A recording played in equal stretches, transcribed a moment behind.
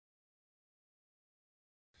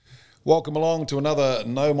Welcome along to another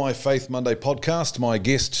Know My Faith Monday podcast. My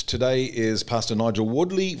guest today is Pastor Nigel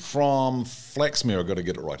Woodley from Flaxmere. I've got to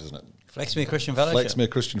get it right, isn't it? Flaxmere Christian Fellowship. Flaxmere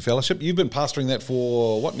Christian Fellowship. You've been pastoring that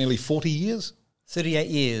for, nearly 40 years? 38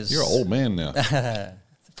 years. You're an old man now.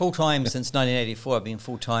 Full-time since 1984. I've been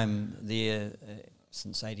full-time there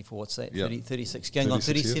since 84. What's that? Yeah. 36, going 36 on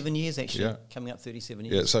 37 years actually. Yeah. Coming up 37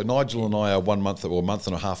 years. Yeah, so Nigel and I are 1 month or a month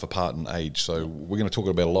and a half apart in age, so we're going to talk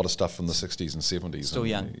about a lot of stuff from the 60s and 70s. Still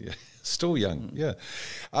young. Yeah. Still young, yeah.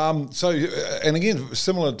 And again,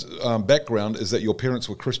 similar background is that your parents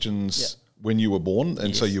were Christians when you were born,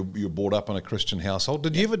 and so you were brought up in a Christian household.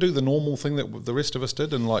 Did you ever do the normal thing that the rest of us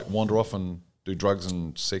did and like wander off and do drugs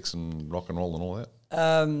and sex and rock and roll and all that?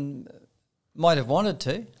 Might have wanted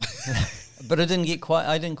to, but I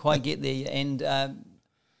didn't quite get there. And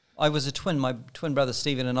I was a twin. My twin brother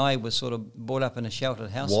Stephen and I were sort of brought up in a sheltered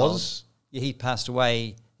household. Yeah, he passed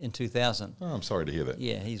away in 2000. Oh, I'm sorry to hear that.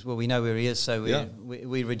 Yeah, we know where he is, so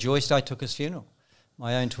we rejoiced. I took his funeral,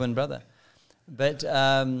 my own twin brother. But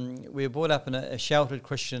we were brought up in a sheltered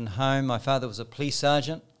Christian home. My father was a police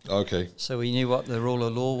sergeant. Okay. So we knew what the rule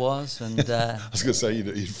of law was. And I was going to say,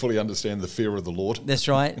 you fully understand the fear of the Lord. That's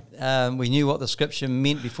right. We knew what the Scripture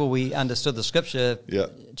meant before we understood the Scripture. Yeah.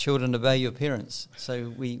 Children, obey your parents.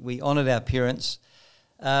 So we honoured our parents.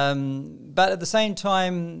 But at the same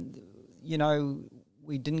time, you know,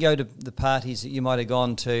 we didn't go to the parties that you might have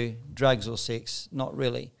gone to, drugs or sex, not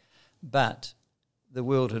really. But the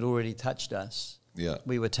world had already touched us. Yeah.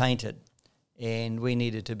 We were tainted and we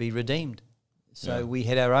needed to be redeemed. So we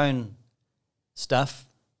had our own stuff,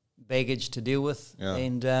 baggage to deal with. Yeah.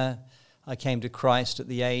 And I came to Christ at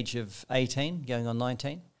the age of 18, going on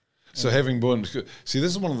 19. So having born, see,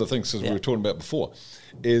 this is one of the things as we were talking about before,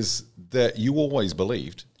 is that you always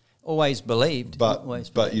believed. Always believed. But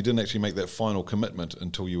you didn't actually make that final commitment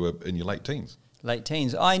until you were in your late teens. Late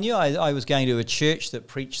teens. I knew I was going to a church that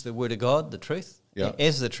preached the Word of God, the truth,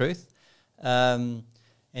 as the truth. And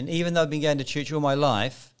even though I've been going to church all my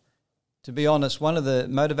life, to be honest, one of the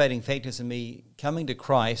motivating factors in me coming to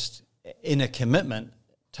Christ in a commitment,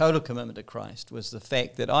 total commitment to Christ, was the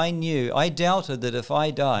fact that I doubted that if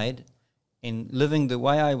I died in living the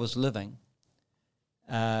way I was living,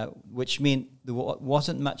 which meant there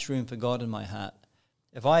wasn't much room for God in my heart.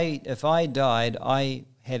 If I died, I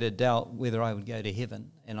had a doubt whether I would go to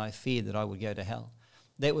heaven, and I feared that I would go to hell.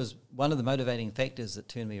 That was one of the motivating factors that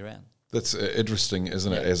turned me around. That's interesting,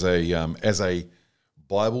 isn't it? As a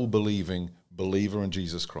Bible-believing believer in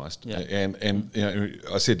Jesus Christ. Yeah. And you know,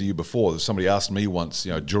 I said to you before, somebody asked me once,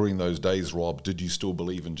 you know, during those days, Rob, did you still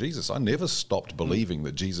believe in Jesus? I never stopped believing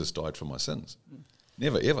that Jesus died for my sins.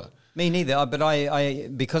 Never, ever. Me neither. But I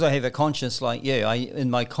because I have a conscience like you,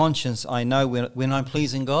 in my conscience, I know when I'm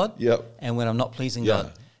pleasing God and when I'm not pleasing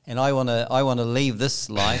God. And I want to leave this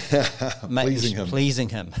life pleasing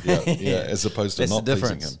Him. As opposed to not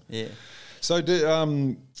pleasing Him. Yeah. So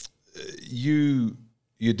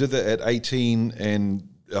you did that at 18, and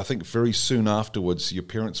I think very soon afterwards, your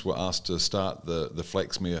parents were asked to start the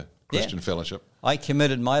Flaxmere Christian Fellowship. I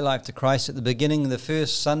committed my life to Christ at the beginning of the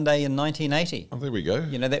first Sunday in 1980. Oh, there we go.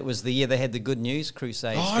 You know, that was the year they had the Good News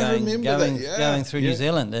Crusades going through New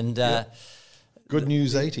Zealand. And Good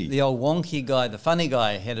News 80. The old wonky guy, the funny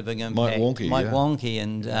guy, had a big impact. Mike Wonky.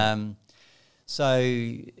 And so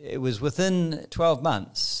it was within 12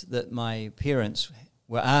 months that my parents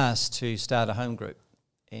were asked to start a home group.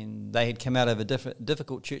 And they had come out of a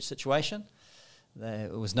difficult church situation.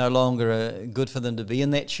 It was no longer good for them to be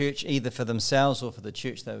in that church, either for themselves or for the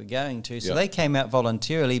church they were going to. So they came out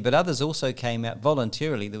voluntarily, but others also came out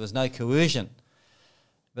voluntarily. There was no coercion.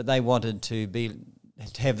 But they wanted to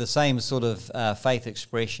have the same sort of faith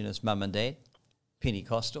expression as mum and dad,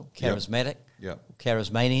 Pentecostal, charismatic,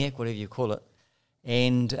 charismaniac, whatever you call it.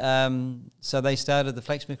 And so they started the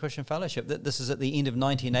Flaxmere Christian Fellowship. This is at the end of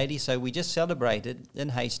 1980, so we just celebrated in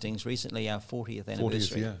Hastings recently our 40th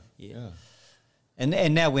anniversary. 40th, yeah.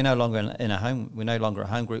 And now we're no longer a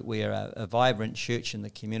home group. We are a vibrant church in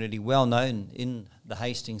the community, well known in the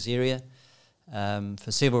Hastings area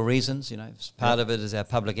for several reasons. You know, part of it is our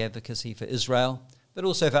public advocacy for Israel, but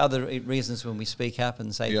also for other reasons when we speak up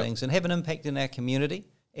and say things and have an impact in our community,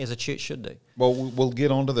 as a church should do. Well, we'll get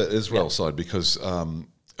onto the Israel side, because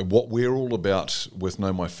what we're all about with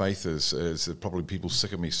Know My Faith is probably people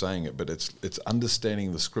sick of me saying it, but it's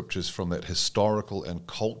understanding the scriptures from that historical and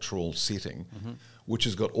cultural setting, which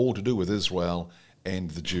has got all to do with Israel and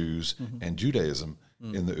the Jews and Judaism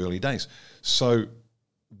in the early days. So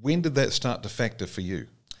when did that start to factor for you?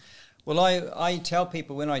 Well, I tell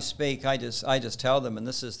people when I speak, I just tell them, and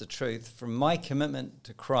this is the truth, from my commitment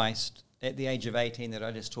to Christ at the age of 18 that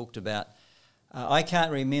I just talked about, I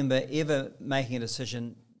can't remember ever making a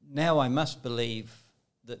decision, now I must believe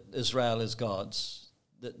that Israel is God's,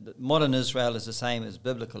 that modern Israel is the same as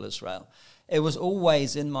biblical Israel. It was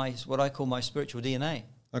always in my, what I call my spiritual DNA.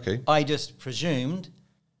 Okay. I just presumed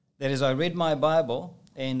that as I read my Bible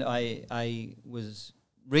and I was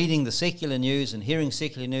reading the secular news and hearing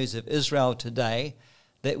secular news of Israel today,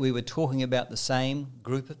 that we were talking about the same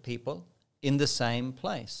group of people in the same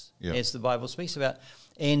place, as the Bible speaks about.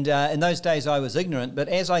 And in those days I was ignorant, but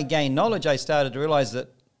as I gained knowledge, I started to realize that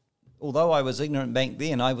although I was ignorant back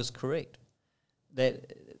then, I was correct,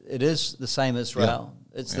 that it is the same Israel.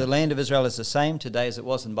 It's the land of Israel is the same today as it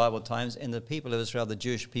was in Bible times, and the people of Israel, the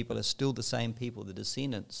Jewish people, are still the same people, the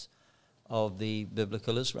descendants of the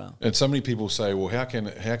biblical Israel. And so many people say, well, how can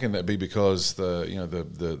that be? Because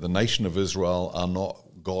the nation of Israel are not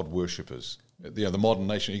God worshippers. The modern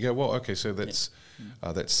nation. You go, well, okay, so that's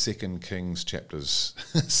 2 Kings chapters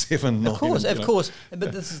 7, 9. Of course.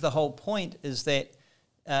 But this is the whole point: is that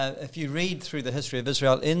if you read through the history of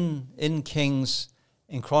Israel in Kings,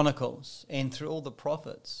 in Chronicles, and through all the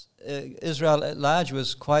prophets, Israel at large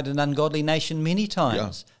was quite an ungodly nation many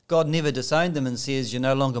times. Yeah. God never disowned them and says, "You're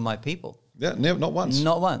no longer my people." Yeah, never, not once.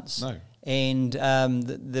 Not once. No. And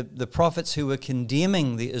the prophets who were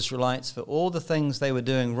condemning the Israelites for all the things they were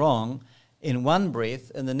doing wrong, in one breath,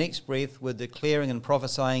 in the next breath, were declaring and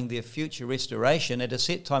prophesying their future restoration at a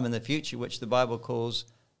set time in the future, which the Bible calls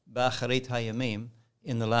Ba'acharit HaYamim,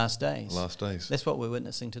 in the last days. Last days. That's what we're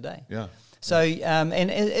witnessing today. Yeah. So, and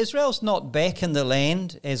Israel's not back in the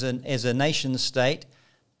land as a nation state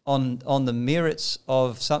on the merits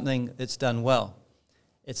of something that's done well.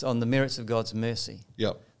 It's on the merits of God's mercy.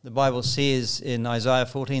 Yep. The Bible says in Isaiah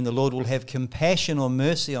 14, the Lord will have compassion or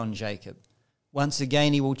mercy on Jacob. Once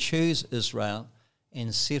again, he will choose Israel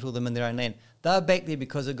and settle them in their own land. They're back there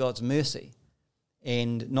because of God's mercy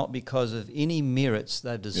and not because of any merits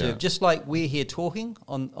they've deserved. Yeah. Just like we're here talking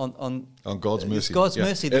on God's mercy. It's God's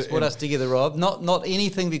mercy that's brought us together, Rob. Not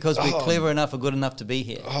anything because we're clever enough or good enough to be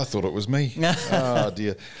here. I thought it was me. Oh,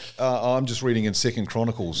 dear. I'm just reading in 2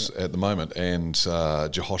 Chronicles at the moment, and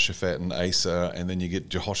Jehoshaphat and Asa, and then you get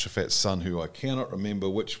Jehoshaphat's son, who I cannot remember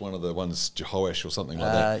which one of the ones, Jehoash or something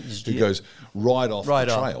like that, who goes right off the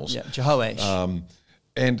trails. Yeah, Jehoash.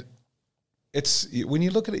 And it's when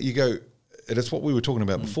you look at it, you go, and it's what we were talking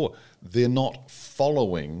about before. They're not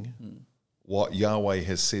following what Yahweh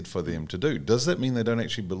has said for them to do. Does that mean they don't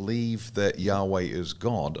actually believe that Yahweh is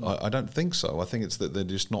God? I don't think so. I think it's that they're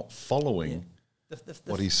just not following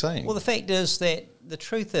what he's saying. Well, the fact is that the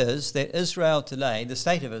truth is that Israel today, the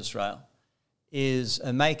state of Israel, is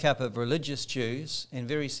a makeup of religious Jews and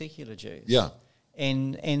very secular Jews. Yeah.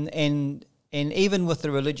 And even with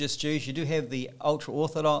the religious Jews, you do have the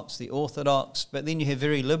ultra-Orthodox, the Orthodox, but then you have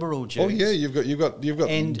very liberal Jews. Oh yeah, you've got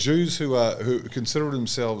Jews who consider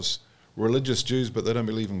themselves religious Jews, but they don't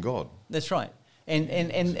believe in God. That's right. And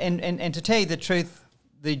to tell you the truth,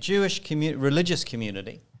 the Jewish religious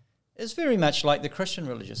community is very much like the Christian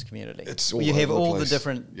religious community. It's all you have all the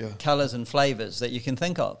different colours and flavours that you can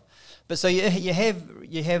think of. But so you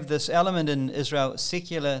have this element in Israel,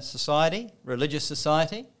 secular society, religious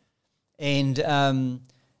society. And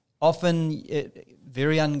often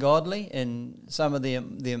very ungodly in some of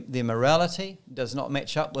their morality, does not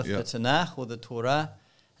match up with the Tanakh or the Torah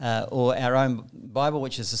or our own Bible,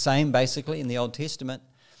 which is the same basically in the Old Testament.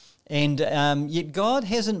 And yet God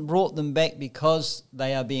hasn't brought them back because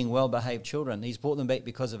they are being well-behaved children. He's brought them back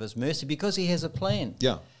because of his mercy, because he has a plan.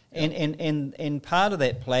 Yeah. And part of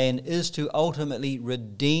that plan is to ultimately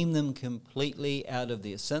redeem them completely out of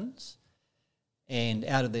their sins and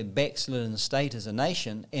out of their backslidden state as a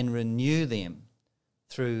nation, and renew them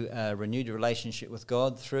through a renewed relationship with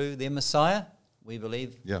God through their Messiah. We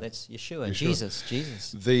believe that's Yeshua. Jesus.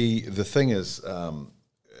 The thing is,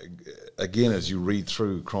 again, as you read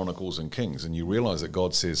through Chronicles and Kings, and you realise that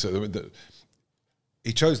God says that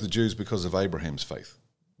he chose the Jews because of Abraham's faith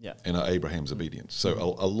and Abraham's obedience. So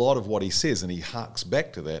a lot of what he says, and he harks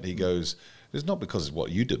back to that, he goes, it's not because of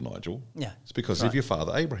what you did, Nigel. Yeah, it's because of your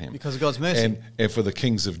father Abraham. Because of God's mercy. And for the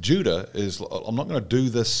kings of Judah, I'm not going to do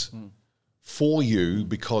this for you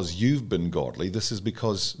because you've been godly. This is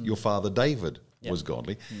because your father David was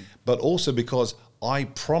godly. But also because I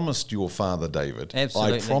promised your father David.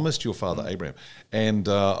 Absolutely. I promised your father Abraham. And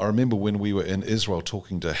I remember when we were in Israel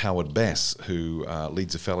talking to Howard Bass, who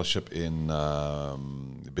leads a fellowship in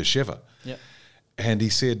Beersheba. Yep. And he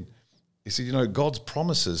said, God's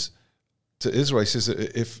promises to Israel, he says,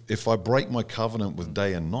 if I break my covenant with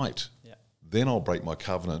day and night, then I'll break my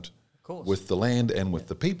covenant with the land and with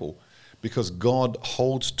the people, because God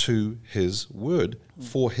holds to his word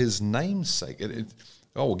for his name's sake.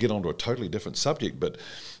 we'll get onto a totally different subject,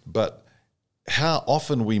 but how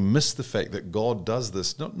often we miss the fact that God does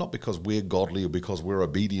this, not because we're godly or because we're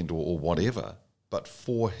obedient or whatever, but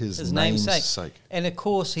for his name's sake. And of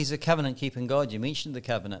course, he's a covenant-keeping God. You mentioned the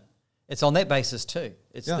covenant. It's on that basis too.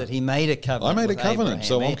 It's that he made a covenant. I made a covenant, Abraham,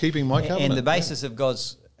 so I'm keeping my covenant. And the basis of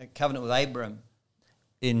God's covenant with Abram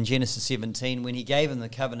in Genesis 17, when he gave him the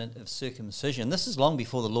covenant of circumcision, this is long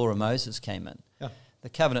before the law of Moses came in. Yeah. The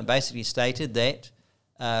covenant basically stated that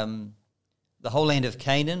the whole land of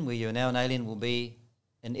Canaan, where you are now an alien, will be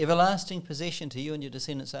an everlasting possession to you and your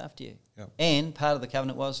descendants after you. Yeah. And part of the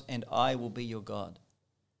covenant was, and I will be your God.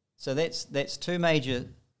 So that's two major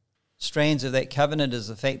strands of that covenant, is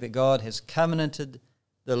the fact that God has covenanted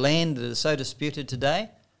the land that is so disputed today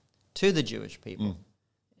to the Jewish people.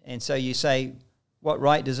 And so you say, what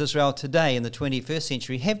right does Israel today in the 21st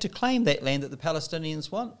century have to claim that land that the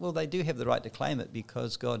Palestinians want? Well, they do have the right to claim it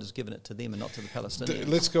because God has given it to them and not to the Palestinians.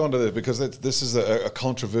 Let's go on to that, because this is a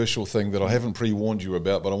controversial thing that I haven't pre-warned you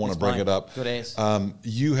about, but I want to bring it up. Good as.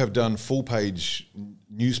 You have done full-page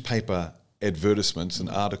newspaper advertisements and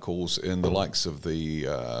articles in the likes of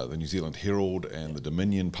the New Zealand Herald and the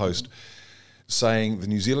Dominion Post, saying the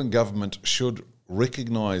New Zealand government should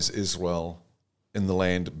recognise Israel in the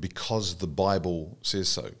land because the Bible says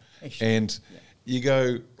so. And you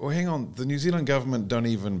go, well, hang on, the New Zealand government don't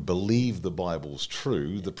even believe the Bible's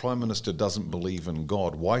true. The Prime Minister doesn't believe in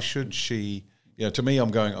God. Why should she? To me,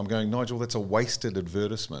 I'm going, Nigel, that's a wasted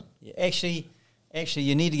advertisement. Yeah, actually,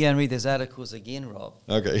 you need to go and read those articles again, Rob.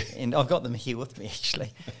 Okay. And I've got them here with me,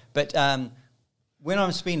 actually. But when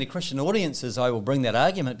I'm speaking to Christian audiences, I will bring that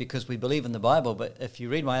argument because we believe in the Bible. But if you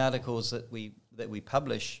read my articles that we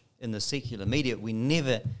publish in the secular media, we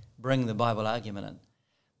never bring the Bible argument in.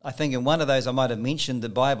 I think in one of those I might have mentioned the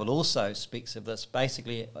Bible also speaks of this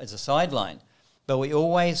basically as a sideline. But we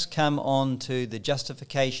always come on to the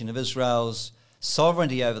justification of Israel's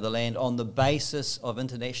sovereignty over the land on the basis of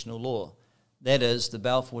international law. That is the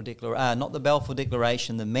Balfour Declaration, not the Balfour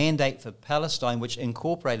Declaration, the mandate for Palestine, which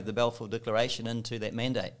incorporated the Balfour Declaration into that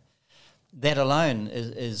mandate. That alone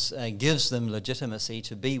gives them legitimacy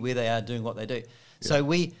to be where they are doing what they do. Yeah. So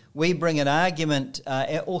we bring an argument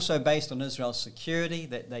also based on Israel's security,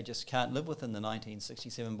 that they just can't live within the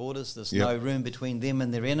 1967 borders. There's no room between them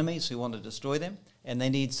and their enemies who want to destroy them, and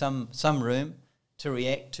they need some room to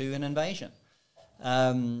react to an invasion.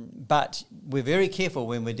 But we're very careful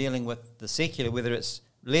when we're dealing with the secular, whether it's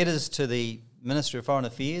letters to the Minister of Foreign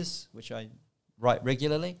Affairs, which I write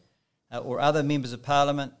regularly, or other members of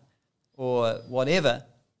Parliament, or whatever,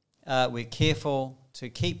 we're careful to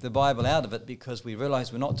keep the Bible out of it because we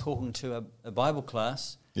realise we're not talking to a Bible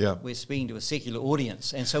class. Yeah. We're speaking to a secular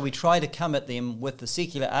audience. And so we try to come at them with the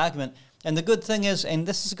secular argument. And the good thing is, and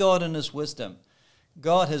this is God in his wisdom,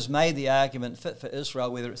 God has made the argument fit for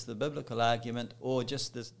Israel, whether it's the biblical argument or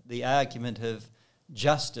just the argument of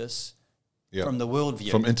justice from the worldview.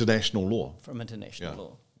 From international law. From international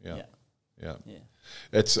law. Yeah.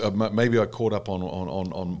 It's maybe I caught up on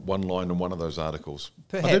one line in one of those articles.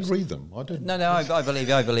 Perhaps. I did read them. I did. No, I believe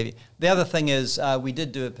you. The other thing is we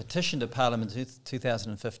did do a petition to Parliament in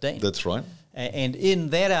 2015. That's right. And in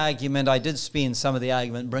that argument, I did spend some of the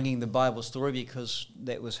argument bringing the Bible story because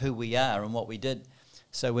that was who we are and what we did.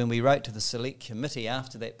 So when we wrote to the Select Committee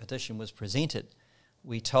after that petition was presented,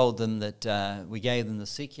 we told them that we gave them the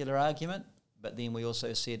secular argument, but then we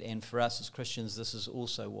also said, and for us as Christians, this is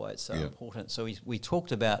also why it's so important. So we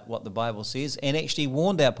talked about what the Bible says and actually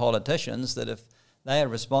warned our politicians that if they are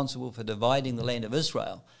responsible for dividing the land of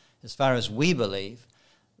Israel, as far as we believe,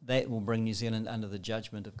 that will bring New Zealand under the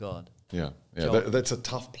judgment of God. Yeah. That's a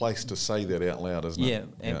tough place to say that out loud, isn't it?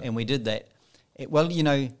 And we did that.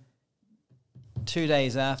 2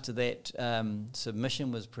 days after that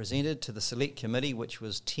submission was presented to the Select Committee, which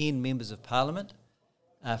was 10 members of Parliament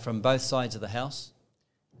from both sides of the House,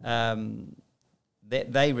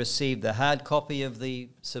 that they received the hard copy of the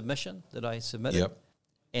submission that I submitted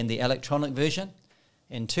and the electronic version.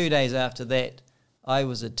 And 2 days after that, I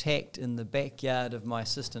was attacked in the backyard of my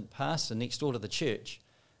assistant pastor next door to the church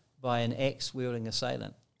by an axe-wielding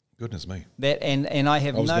assailant. Goodness me! And I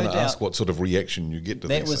have no doubt. I was going to ask what sort of reaction you get to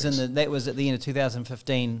that. That was at the end of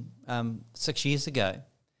 2015, 6 years ago,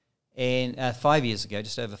 and 5 years ago,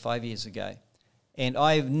 just over 5 years ago, and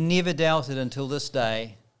I've never doubted until this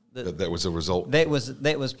day that was a result. That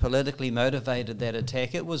was politically motivated. That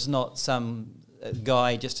attack. It was not some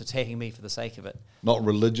guy just attacking me for the sake of it. Not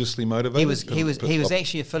religiously motivated. He was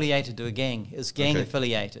actually affiliated to a gang. He was gang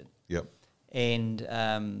affiliated. Yep. And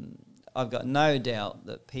I've got no doubt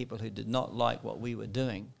that people who did not like what we were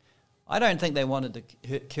doing, I don't think they wanted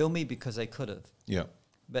to kill me because they could have. Yeah.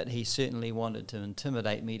 but he certainly wanted to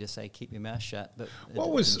intimidate me to say, keep your mouth shut. But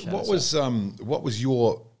what was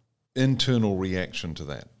your internal reaction to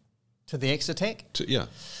that? To the axe attack? To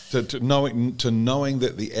knowing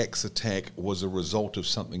that the axe attack was a result of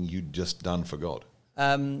something you'd just done for God.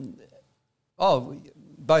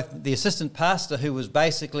 Both the assistant pastor, who was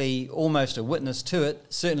basically almost a witness to it,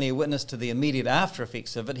 certainly a witness to the immediate after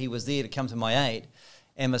effects of it, he was there to come to my aid,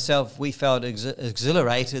 and myself, we felt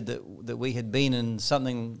exhilarated that we had been in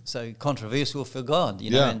something so controversial for God,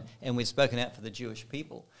 and we'd spoken out for the Jewish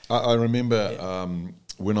people. I remember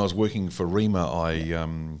when I was working for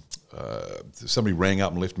Rima, somebody rang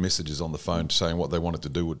up and left messages on the phone saying what they wanted to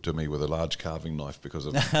do to me with a large carving knife because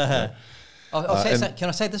of... Can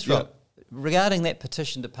I say this, Rob? Regarding that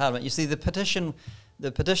petition to Parliament, you see, the petition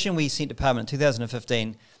we sent to Parliament in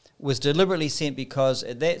 2015 was deliberately sent because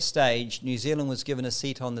at that stage New Zealand was given a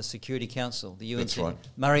seat on the Security Council, the UN. That's right.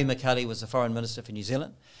 Murray McCully was the Foreign Minister for New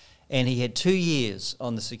Zealand, and he had 2 years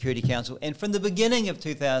on the Security Council. And from the beginning of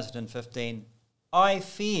 2015, I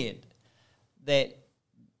feared that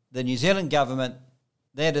the New Zealand government,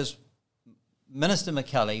 that is Minister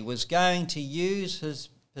McCully, was going to use his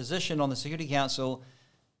position on the Security Council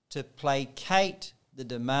to placate the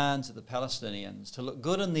demands of the Palestinians, to look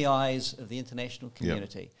good in the eyes of the international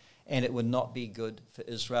community, and it would not be good for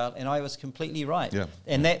Israel. And I was completely right.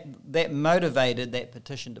 And that motivated that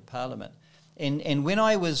petition to Parliament. And when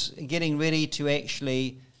I was getting ready to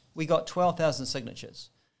we got 12,000 signatures.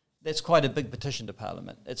 That's quite a big petition to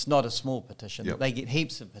Parliament. It's not a small petition. They get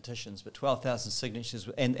heaps of petitions, but 12,000 signatures.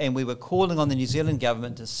 And we were calling on the New Zealand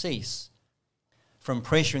government to cease from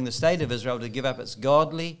pressuring the state of Israel to give up its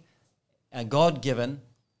God-given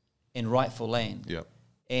and rightful land,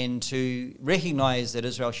 and to recognise that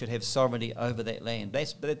Israel should have sovereignty over that land.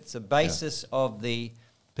 That's the basis of the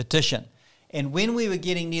petition. And when we were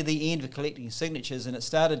getting near the end of collecting signatures, and it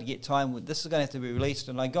started to get time, this is going to have to be released,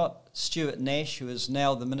 and I got Stuart Nash, who is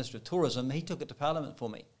now the Minister of Tourism, he took it to Parliament for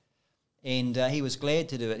me. And he was glad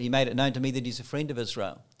to do it. He made it known to me that he's a friend of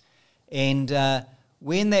Israel. And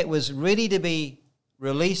when that was ready to be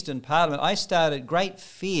released in Parliament, great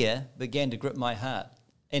fear began to grip my heart.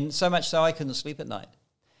 And so much so I couldn't sleep at night.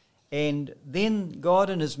 And then God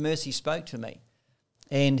in his mercy spoke to me.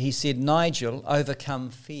 And he said, Nigel, overcome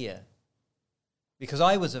fear. Because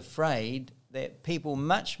I was afraid that people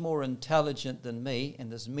much more intelligent than me,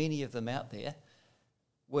 and there's many of them out there,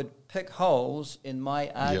 would pick holes in my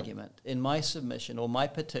argument, in my submission or my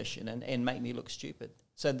petition, and make me look stupid.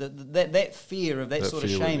 So that fear of that sort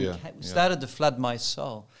of shame started to flood my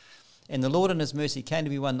soul. And the Lord in his mercy came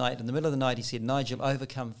to me one night. In the middle of the night, he said, Nigel,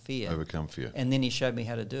 overcome fear. Overcome fear. And then he showed me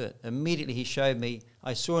how to do it. Immediately he showed me,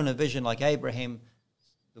 I saw in a vision like Abraham,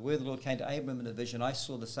 the word of the Lord came to Abraham in a vision. I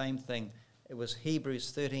saw the same thing. It was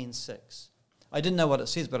Hebrews 13:6. I didn't know what it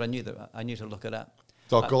says, but I knew to look it up.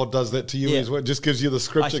 So God does that to you as well? Just gives you the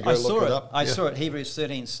scripture, go look it up? I saw it, Hebrews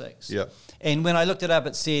 13:6. Yeah. And when I looked it up,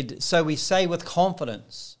 it said, so we say with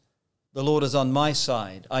confidence, the Lord is on my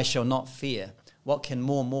side, I shall not fear. What can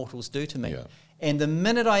more mortals do to me? Yeah. And the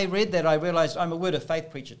minute I read that, I realised I'm a word of faith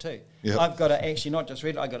preacher too. Yep. I've got to actually not just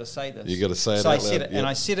read it, I've got to say this. You've got to say it so out I said loud. it, and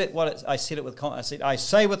I said it with confidence. I said, I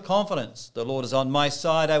say with confidence, the Lord is on my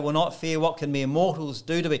side, I will not fear. What can mere mortals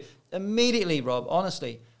do to me? Immediately, Rob,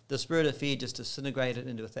 honestly, the spirit of fear just disintegrated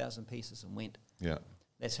into 1,000 pieces and went. Yeah.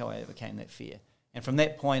 That's how I overcame that fear. And from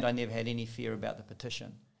that point, I never had any fear about the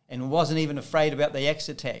petition, and wasn't even afraid about the axe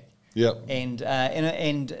attack. Yep. And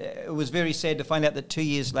it was very sad to find out that 2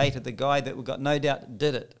 years later, the guy that we got no doubt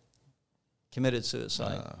did it committed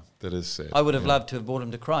suicide. That is sad. I would have loved to have brought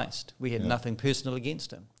him to Christ. We had nothing personal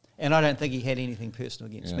against him. And I don't think he had anything personal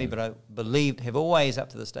against me, but I have always up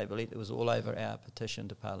to this day believed it was all over our petition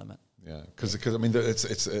to Parliament. Yeah, because I mean,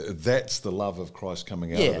 that's the love of Christ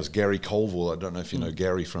coming out of us. Gary Colville, I don't know if you know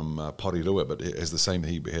Gary from Porirua, but has the same,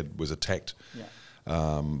 was attacked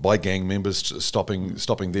by gang members,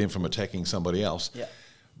 stopping them from attacking somebody else,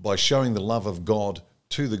 by showing the love of God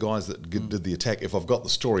to the guys that did the attack. If I've got the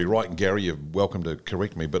story right, and Gary, you're welcome to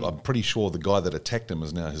correct me, but I'm pretty sure the guy that attacked him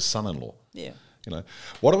is now his son-in-law. Yeah. You know,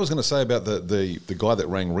 what I was going to say about the guy that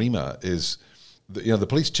rang Rima is, the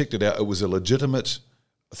police checked it out. It was a legitimate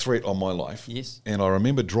threat on my life. Yes. And I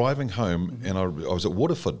remember driving home, and I was at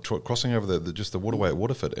Waterford, crossing over the waterway at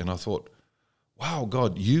Waterford, and I thought, wow,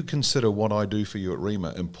 God, you consider what I do for you at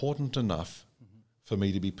Rima important enough for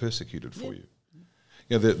me to be persecuted for you.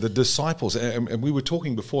 You know, the disciples, and we were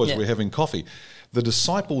talking before as we were having coffee, the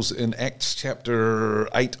disciples in Acts chapter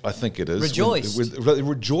 8, I think it is. Rejoiced.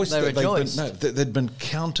 Rejoiced that they'd been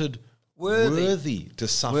counted worthy to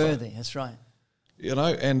suffer. Worthy, that's right. You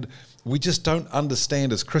know, and we just don't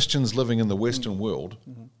understand as Christians living in the Western world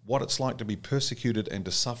what it's like to be persecuted and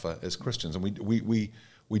to suffer as Christians. And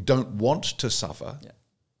we don't want to suffer. Yeah.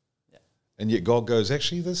 And yet God goes,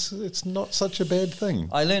 actually, it's not such a bad thing.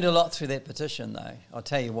 I learned a lot through that petition, though. I'll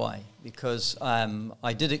tell you why. Because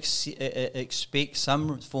I did expect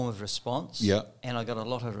some form of response. Yeah. And I got a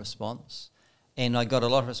lot of response. And I got a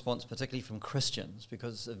lot of response, particularly from Christians,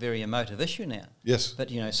 because it's a very emotive issue now. Yes. But,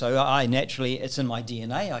 so I naturally, it's in my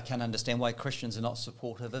DNA. I can understand why Christians are not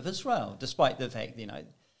supportive of Israel, despite the fact,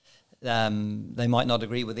 they might not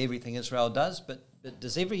agree with everything Israel does, but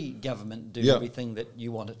does every government do everything that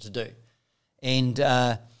you want it to do? And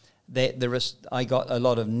I got a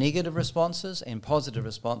lot of negative responses and positive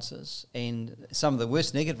responses, and some of the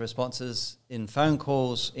worst negative responses in phone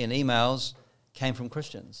calls and emails came from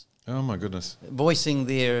Christians. Oh, my goodness. Voicing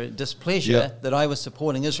their displeasure that I was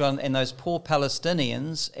supporting Israel and those poor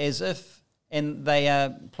Palestinians and they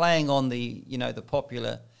are playing on the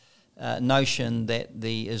popular notion that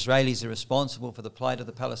the Israelis are responsible for the plight of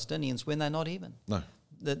the Palestinians when they're not even. No.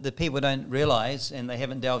 The people don't realise, and they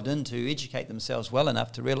haven't delved in to educate themselves well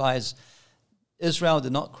enough to realise Israel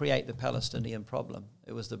did not create the Palestinian problem.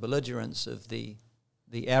 It was the belligerence of the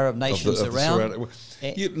Arab nations around.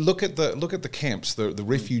 You look at the camps, the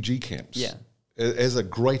refugee camps. Yeah. As a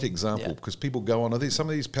great example, because people go on. I think some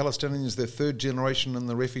of these Palestinians, they're third generation in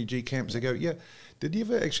the refugee camps. They go, did you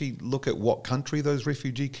ever actually look at what country those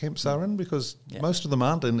refugee camps are in? Because most of them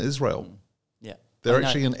aren't in Israel. Yeah, they're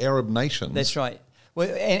actually in Arab nations. That's right. Well,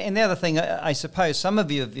 and the other thing, I suppose some of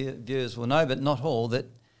your viewers will know, but not all, that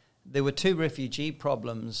there were two refugee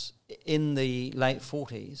problems in the late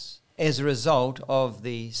 40s as a result of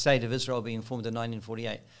the State of Israel being formed in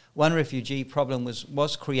 1948. One refugee problem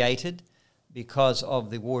was created because of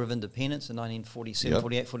the War of Independence in 1947,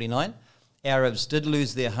 48, 49. Arabs did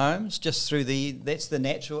lose their homes just through that's the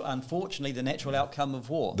natural, unfortunately, the natural outcome of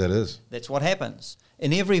war. That is. That's what happens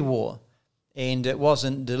in every war. And it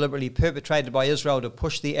wasn't deliberately perpetrated by Israel to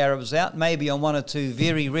push the Arabs out. Maybe on one or two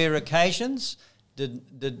very rare occasions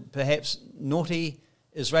did perhaps naughty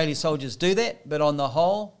Israeli soldiers do that, but on the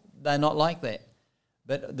whole, they're not like that.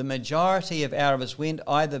 But the majority of Arabs went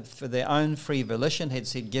either for their own free volition, had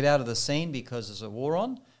said, get out of the scene because there's a war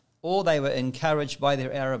on, or they were encouraged by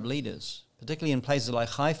their Arab leaders, particularly in places like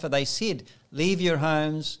Haifa. They said, leave your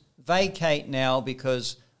homes, vacate now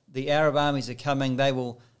because the Arab armies are coming, they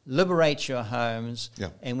will liberate your homes,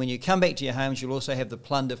 and when you come back to your homes, you'll also have the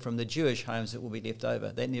plunder from the Jewish homes that will be left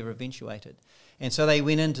over. That never eventuated. And so they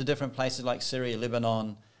went into different places like Syria,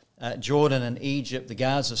 Lebanon, Jordan and Egypt, the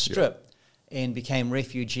Gaza Strip, and became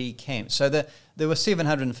refugee camps. So there were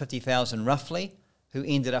 750,000 roughly who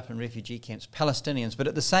ended up in refugee camps, Palestinians. But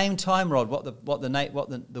at the same time, Rod, what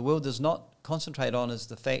the world does not concentrate on is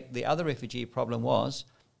the fact the other refugee problem was,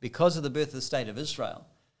 because of the birth of the State of Israel,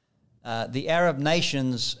 the Arab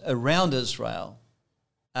nations around Israel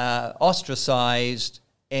ostracized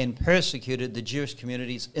and persecuted the Jewish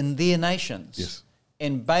communities in their nations,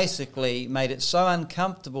 and basically made it so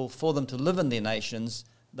uncomfortable for them to live in their nations,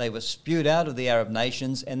 they were spewed out of the Arab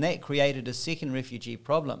nations, and that created a second refugee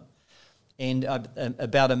problem. And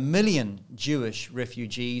about 1 million Jewish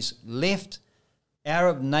refugees left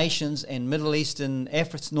Arab nations and Middle Eastern,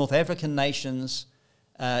 North African nations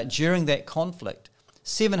during that conflict.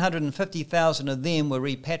 750,000 of them were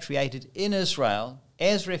repatriated in Israel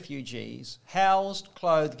as refugees, housed,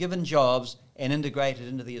 clothed, given jobs, and integrated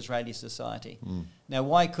into the Israeli society. Now,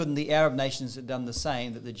 why couldn't the Arab nations have done the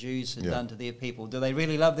same that the Jews had done to their people? Do they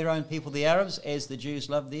really love their own people, the Arabs, as the Jews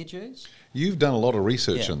love their Jews? You've done a lot of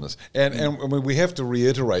research on this. And we have to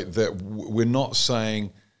reiterate that we're not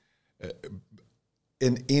saying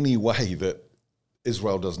in any way that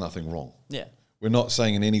Israel does nothing wrong. Yeah. We're not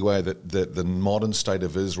saying in any way that the modern state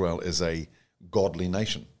of Israel is a godly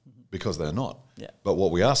nation, because they're not. Yeah. But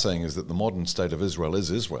what we are saying is that the modern state of Israel is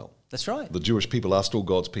Israel. That's right. The Jewish people are still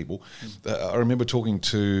God's people. I remember talking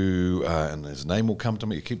to, and his name will come to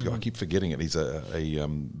me, I keep forgetting it. He's a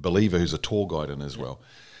believer who's a tour guide in Israel.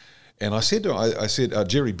 And I said to him,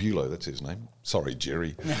 Jerry Bulow, that's his name. Sorry,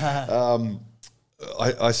 Jerry.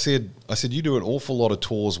 I said, you do an awful lot of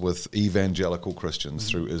tours with evangelical Christians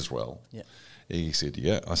through Israel. Yeah. He said,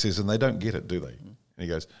 yeah. I says, and they don't get it, do they? And he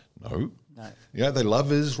goes, no. No. They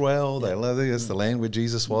love Israel, they love it, it's the land where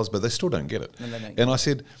Jesus was, but they still don't get it. And I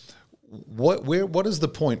said, what is the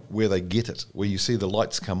point where they get it, where you see the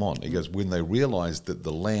lights come on? He goes, when they realize that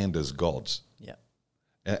the land is God's. Yeah.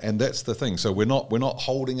 And that's the thing. So we're not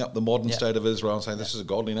holding up the modern state of Israel and saying this is a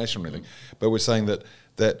godly nation or anything, but we're saying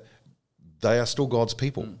that they are still God's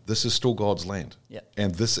people. This is still God's land. Yeah.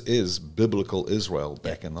 And this is biblical Israel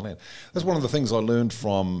back in the land. That's one of the things I learned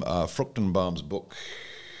from Fruchtenbaum's book,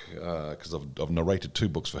 because I've narrated 2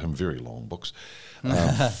 books for him, very long books.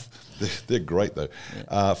 They're great, though.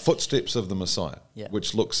 Yeah. Footsteps of the Messiah,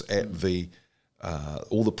 which looks at the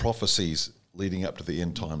all the prophecies leading up to the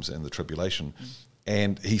end times and the tribulation.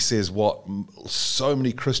 And he says what so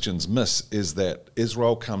many Christians miss is that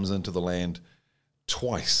Israel comes into the land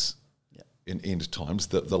twice in end times.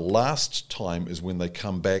 That the last time is when they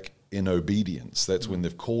come back in obedience. That's when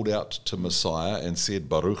they've called out to Messiah and said,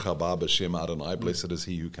 Baruch haba b'shem Adonai, blessed is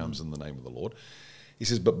he who comes in the name of the Lord. He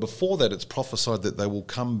says, but before that, it's prophesied that they will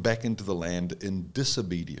come back into the land in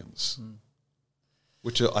disobedience,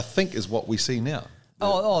 which I think is what we see now.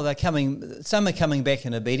 They're coming. Some are coming back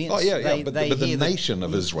in obedience. But the nation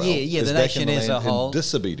of Israel, is the back nation in the as land a whole, in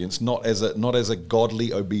disobedience, not as a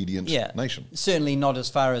godly obedient nation. Certainly not as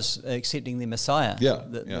far as accepting the Messiah.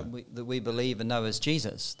 That we believe and know as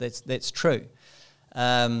Jesus. That's true,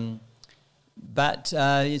 but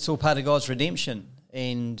it's all part of God's redemption.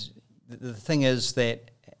 And the thing is that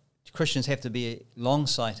Christians have to be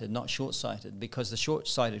long-sighted, not short-sighted, because the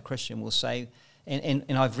short-sighted Christian will say. And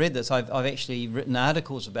I've read this. I've actually written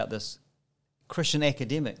articles about this. Christian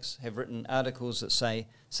academics have written articles that say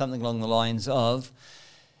something along the lines of,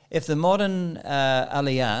 if the modern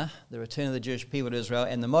Aliyah, the return of the Jewish people to Israel,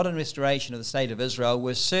 and the modern restoration of the state of Israel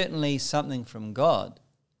was certainly something from God,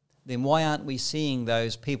 then why aren't we seeing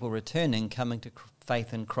those people returning, coming to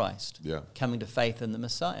faith in Christ, coming to faith in the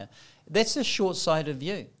Messiah? That's a short-sighted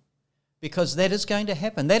view. Because that is going to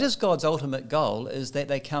happen. That is God's ultimate goal, is that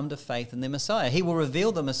they come to faith in their Messiah. He will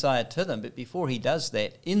reveal the Messiah to them, but before he does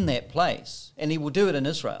that, in that place, and he will do it in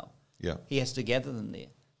Israel, he has to gather them there.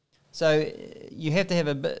 So you have to have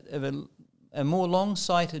a bit of a more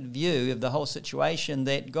long-sighted view of the whole situation,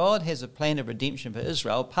 that God has a plan of redemption for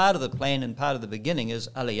Israel. Part of the plan and part of the beginning is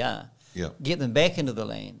Aliyah. Get them back into the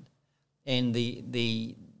land. And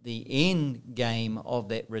the end game of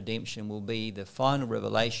that redemption will be the final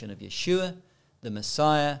revelation of Yeshua, the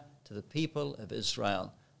Messiah, to the people of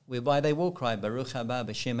Israel, whereby they will cry, Baruch haba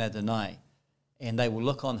b'shem Adonai, and they will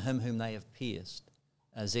look on him whom they have pierced.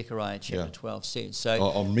 Zechariah chapter 12 says. So,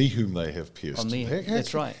 on me whom they have pierced. On me,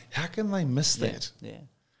 that's right. How can they miss that?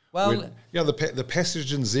 Well, the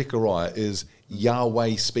passage in Zechariah is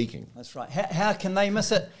Yahweh speaking. That's right. How can they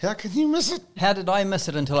miss it? How can you miss it? How did I miss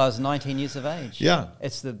it until I was 19 years of age? Yeah.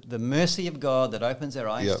 It's the mercy of God that opens our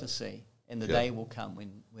eyes to see, and the day will come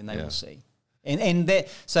when they will see. And that,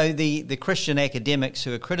 so the Christian academics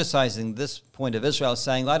who are criticizing this point of Israel,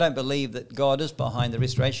 saying, I don't believe that God is behind the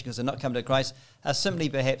restoration because they're not coming to Christ, are simply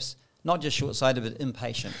perhaps not just short-sighted, but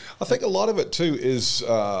impatient. I think a lot of it too is,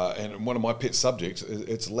 and one of my pet subjects,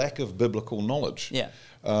 it's lack of biblical knowledge.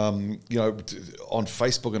 On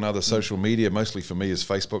Facebook and other social media, mostly for me is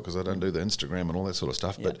Facebook because I don't do the Instagram and all that sort of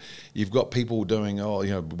stuff. But you've got people doing,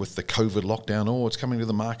 with the COVID lockdown, it's coming to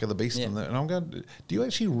the mark of the beast, and I'm going, do you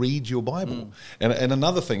actually read your Bible? And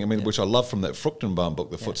another thing, which I love from that Fruchtenbaum book,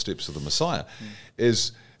 The Footsteps of the Messiah,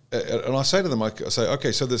 is. And I say to them,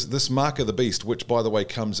 okay, so this mark of the beast, which, by the way,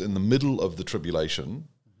 comes in the middle of the tribulation,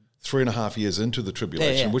 3.5 years into the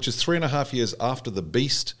tribulation, which is 3.5 years after the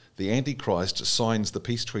beast, the Antichrist, signs the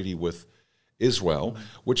peace treaty with Israel,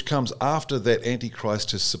 which comes after that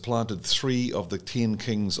Antichrist has supplanted 3 of the 10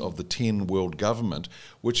 kings of the 10 world government,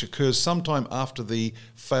 which occurs sometime after the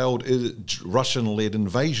failed Russian-led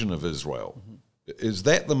invasion of Israel. Is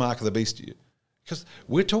that the mark of the beast? Because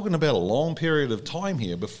we're talking about a long period of time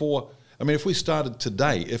here before. If we started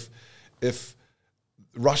today, if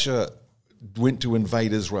Russia went to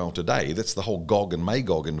invade Israel today, that's the whole Gog and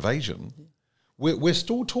Magog invasion. We're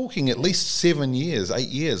still talking at least 7 years, 8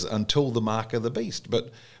 years until the mark of the beast. But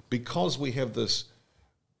because we have this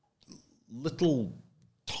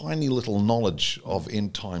tiny little knowledge of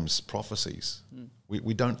end times prophecies,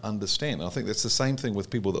 we don't understand. I think that's the same thing with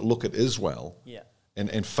people that look at Israel.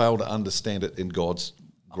 And fail to understand it in God's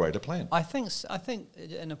greater plan. I think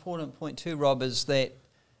an important point too, Rob, is that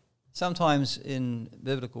sometimes in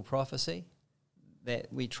biblical prophecy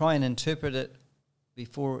that we try and interpret it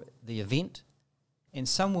before the event, and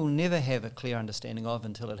some will never have a clear understanding of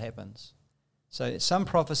until it happens. So some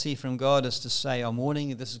prophecy from God is to say, I'm warning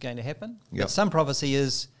you this is going to happen. But some prophecy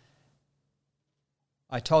is,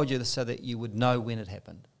 I told you this so that you would know when it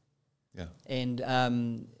happened. And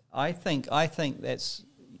I think that's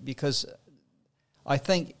because I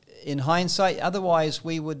think in hindsight, otherwise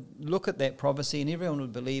we would look at that prophecy and everyone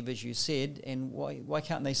would believe, as you said, and why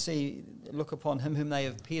can't they look upon him whom they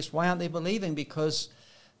have pierced? Why aren't they believing? Because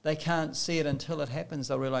they can't see it until it happens.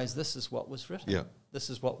 They'll realize this is what was written. This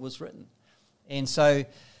is what was written. And so,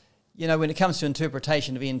 when it comes to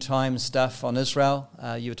interpretation of end time stuff on Israel,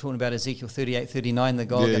 you were talking about Ezekiel 38-39, the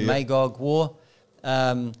Gog and Magog war.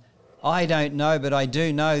 I don't know, but I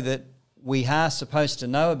do know that we are supposed to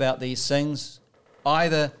know about these things,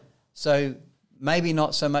 either so maybe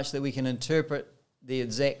not so much that we can interpret the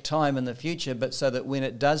exact time in the future, but so that when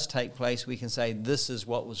it does take place, we can say, this is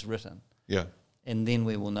what was written. Yeah. And then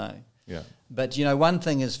we will know. Yeah. But, one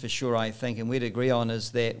thing is for sure, I think, and we'd agree on,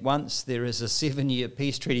 is that once there is a 7-year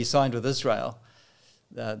peace treaty signed with Israel,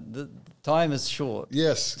 the time is short.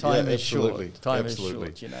 Yes. Time is absolutely. short. Time absolutely.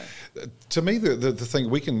 is short, To me, the thing,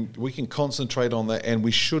 we can concentrate on that, and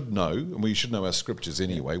we should know, and we should know our scriptures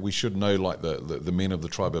anyway. We should know, like the men of the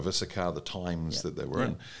tribe of Issachar, the times that they were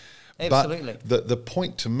in. Absolutely. But the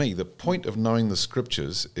point to me, the point of knowing the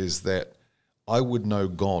scriptures is that I would know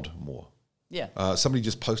God more. Yeah. Somebody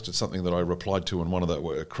just posted something that I replied to on one of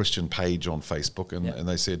a Christian page on Facebook, and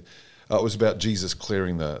they said it was about Jesus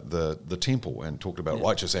clearing the temple and talked about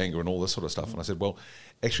righteous anger and all this sort of stuff. And I said, well,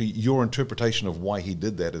 actually, your interpretation of why he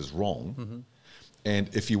did that is wrong. Mm-hmm.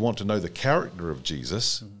 And if you want to know the character of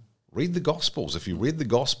Jesus, read the Gospels. If you read the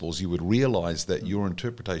Gospels, you would realize that your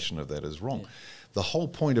interpretation of that is wrong. Yeah. The whole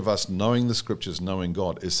point of us knowing the scriptures, knowing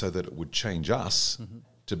God, is so that it would change us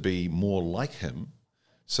to be more like him,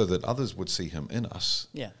 so that others would see him in us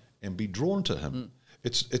and be drawn to him.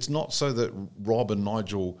 It's not so that Rob and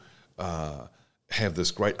Nigel have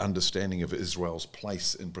this great understanding of Israel's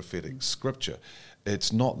place in prophetic scripture.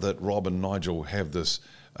 It's not that Rob and Nigel have this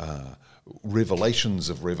revelations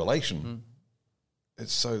of revelation.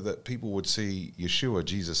 It's so that people would see Yeshua,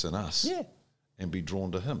 Jesus in us. Yeah. And be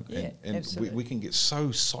drawn to him. Yeah, and we can get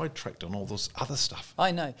so sidetracked on all this other stuff. I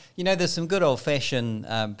know. There's some good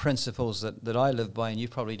old-fashioned principles that I live by, and you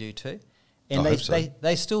probably do too. And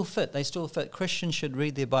they still fit. They still fit. Christians should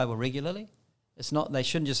read their Bible regularly. It's not, they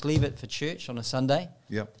shouldn't just leave it for church on a Sunday.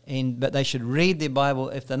 Yep. But they should read their Bible.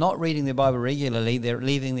 If they're not reading their Bible regularly, they're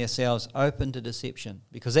leaving themselves open to deception,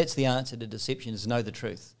 because that's the answer to deception, is know the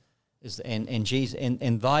truth. And Jesus,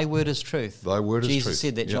 and thy word is truth. Thy word is truth. Jesus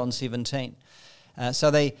said that, John 17.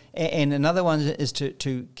 And another one is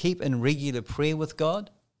to keep in regular prayer with God,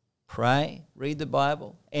 pray, read the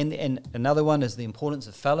Bible. And another one is the importance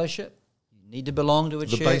of fellowship. You need to belong to a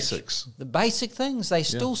church. The basics. The basic things, they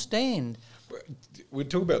still stand. We're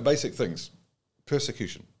talking about basic things.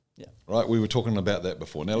 Persecution. Yeah. Right? We were talking about that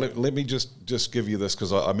before. Now, let me just give you this,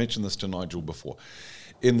 because I mentioned this to Nigel before.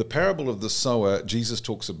 In the parable of the sower, Jesus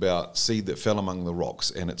talks about seed that fell among the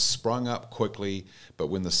rocks, and it sprung up quickly, but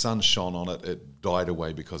when the sun shone on it, it died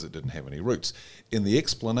away because it didn't have any roots. In the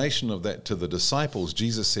explanation of that to the disciples,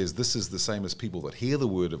 Jesus says this is the same as people that hear the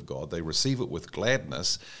word of God. They receive it with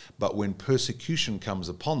gladness, but when persecution comes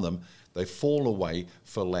upon them, they fall away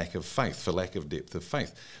for lack of faith, for lack of depth of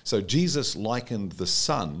faith. So Jesus likened the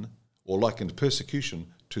sun, or likened persecution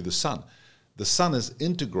to the sun. The sun is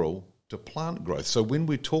integral to plant growth. So when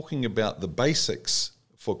we're talking about the basics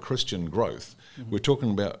for Christian growth, we're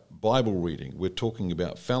talking about Bible reading, we're talking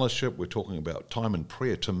about fellowship, we're talking about time and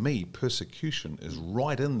prayer. To me, persecution is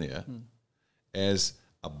right in there as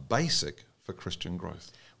a basic for Christian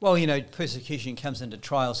growth. Well, persecution comes into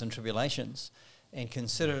trials and tribulations, and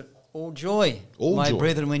consider it all joy, my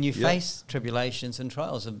brethren, when you face tribulations and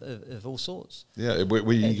trials of all sorts. Yeah,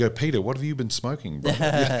 where you go, Peter, what have you been smoking,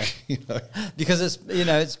 brother? Because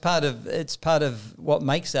it's part of what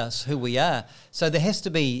makes us who we are. So there has to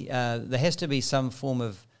be some form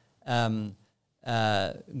of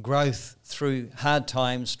growth through hard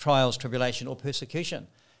times, trials, tribulation, or persecution.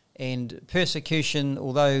 And persecution,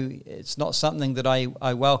 although it's not something that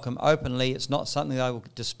I welcome openly, it's not something that I will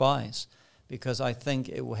despise, because I think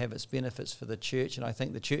it will have its benefits for the church. And I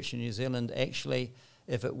think the church in New Zealand, actually,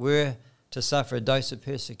 if it were to suffer a dose of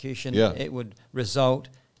persecution, it would result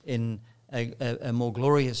in a more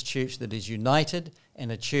glorious church that is united,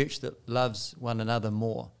 and a church that loves one another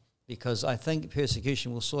more. Because I think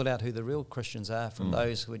persecution will sort out who the real Christians are from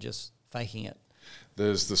those who are just faking it.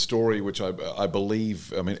 There's the story, which I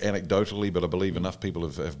believe, anecdotally, but I believe enough people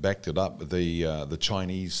have backed it up, the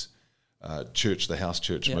Chinese church, the house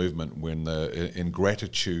church movement, when in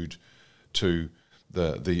gratitude to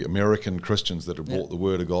the American Christians that have brought the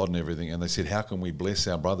word of God and everything, and they said, how can we bless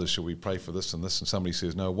our brothers? Should we pray for this and this? And somebody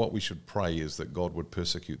says, no, what we should pray is that God would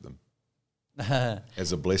persecute them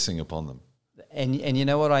as a blessing upon them. And you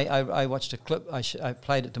know what? I watched a clip. I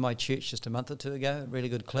played it to my church just a month or two ago, a really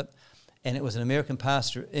good clip, and it was an American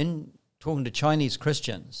pastor talking to Chinese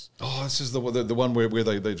Christians. Oh, this is the one where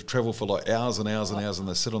they travel for like hours and hours and hours, and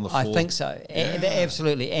they sit on the floor. I think so.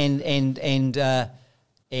 Absolutely. And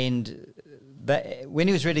when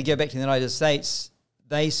he was ready to go back to the United States,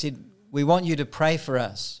 they said, we want you to pray for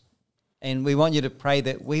us, and we want you to pray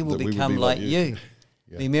that we will become like you.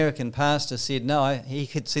 Yeah. The American pastor said no, he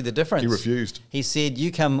could see the difference. He refused. He said,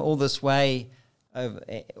 you come all this way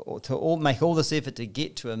to make all this effort to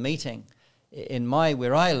get to a meeting.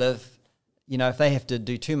 Where I live, if they have to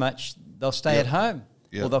do too much, they'll stay at home.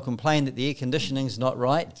 Or they'll complain that the air conditioning's not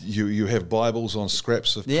right. You have Bibles on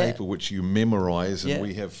scraps of paper which you memorize, and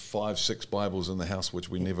we have 5-6 Bibles in the house which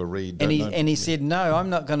we never read. And he said, no, I'm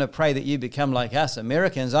not going to pray that you become like us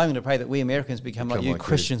Americans. I'm going to pray that we Americans become like you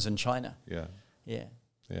Christians in China. Yeah.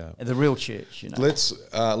 The real church, Let's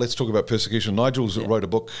talk about persecution. Nigel's wrote a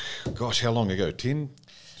book, gosh, how long ago?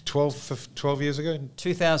 12 years ago?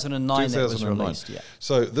 2009 that was released,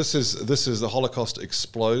 So this is The Holocaust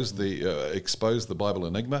Exposed, the Bible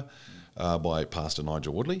Enigma, by Pastor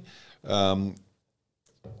Nigel Woodley.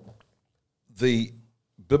 The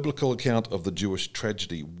biblical account of the Jewish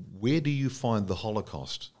tragedy, where do you find the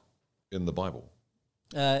Holocaust in the Bible?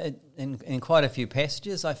 In quite a few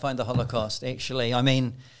passages, I find the Holocaust, actually.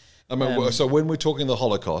 So when we're talking the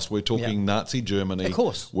Holocaust, we're talking Nazi Germany, of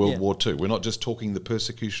course, World War II. We're not just talking the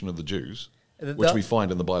persecution of the Jews, which we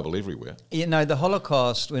find in the Bible everywhere. The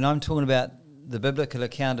Holocaust, when I'm talking about the biblical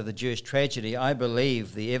account of the Jewish tragedy, I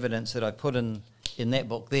believe the evidence that I put in that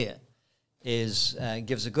book there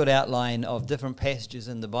gives a good outline of different passages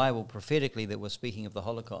in the Bible prophetically that were speaking of the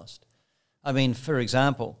Holocaust. For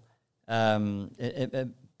example,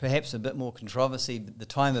 perhaps a bit more controversy, the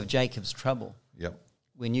time of Jacob's trouble. Yep.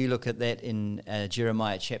 When you look at that in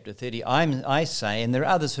Jeremiah chapter 30, I say, and there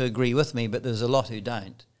are others who agree with me, but there's a lot who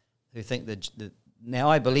don't, who think that now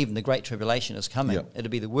I believe in the Great Tribulation is coming. Yep.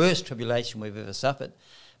 It'll be the worst tribulation we've ever suffered,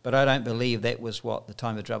 but I don't believe that was what the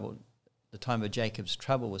time of Jacob's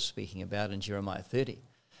trouble was speaking about in Jeremiah 30.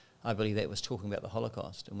 I believe that was talking about the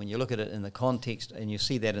Holocaust. And when you look at it in the context, and you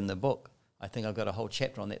see that in the book, I think I've got a whole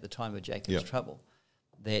chapter on that, the time of Jacob's trouble,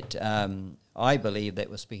 that I believe that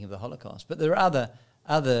was speaking of the Holocaust. But there are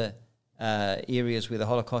other areas where the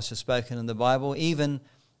Holocaust is spoken in the Bible, even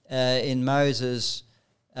in Moses,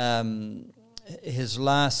 his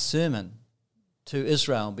last sermon to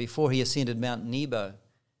Israel before he ascended Mount Nebo.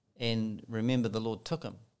 And remember, the Lord took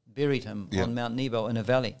him, buried him on Mount Nebo in a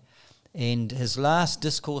valley. And his last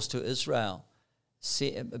discourse to Israel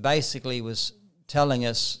basically was telling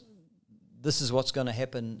us this is what's going to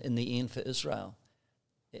happen in the end for Israel.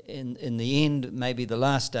 In the end, maybe the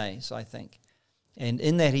last days, I think. And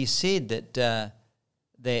in that he said that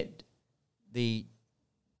the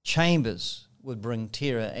chambers would bring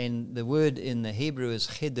terror, and the word in the Hebrew is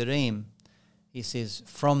chederim. He says,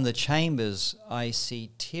 from the chambers I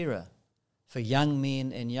see terror for young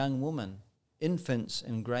men and young women, infants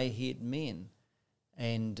and grey-haired men.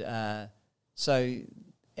 And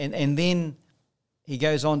then he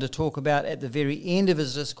goes on to talk about, at the very end of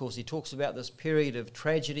his discourse, he talks about this period of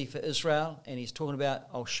tragedy for Israel, and he's talking about,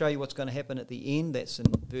 I'll show you what's going to happen at the end. That's in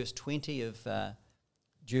verse 20 of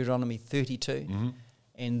Deuteronomy 32. Mm-hmm.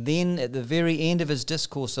 And then at the very end of his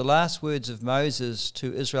discourse, the last words of Moses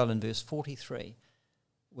to Israel in verse 43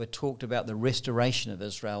 were talked about the restoration of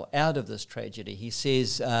Israel out of this tragedy. He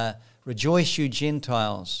says, rejoice, you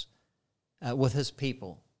Gentiles, with his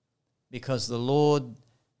people, because the Lord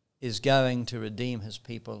is going to redeem his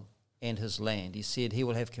people and his land. He said he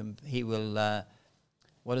will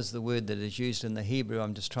what is the word that is used in the Hebrew?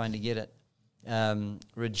 I'm just trying to get it.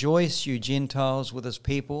 Rejoice, you Gentiles, with his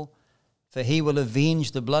people, for he will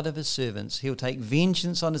avenge the blood of his servants. He'll take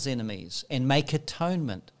vengeance on his enemies and make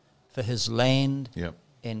atonement for his land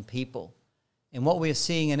and people. And what we're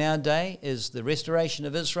seeing in our day is the restoration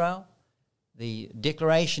of Israel, the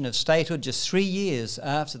declaration of statehood just 3 years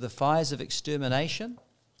after the fires of extermination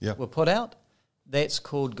were put out. That's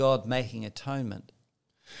called God making atonement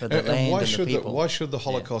for the land and the people. Why should the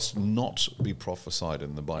Holocaust not be prophesied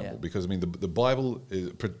in the Bible? Yeah. Because, the Bible,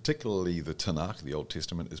 particularly the Tanakh, the Old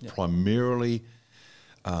Testament, is primarily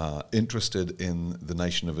interested in the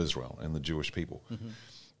nation of Israel and the Jewish people. Mm-hmm.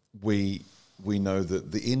 We know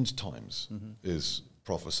that the end times is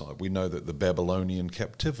prophesied. We know that the Babylonian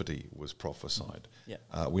captivity was prophesied. Yeah.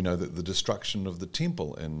 We know that the destruction of the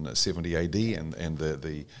temple in 70 AD and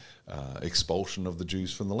the expulsion of the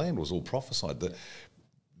Jews from the land was all prophesied.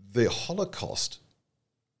 The Holocaust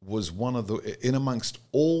was one of in amongst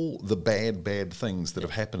all the bad things that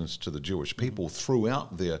have happened to the Jewish people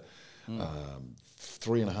throughout their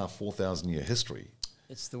 3,500, 4,000 year history.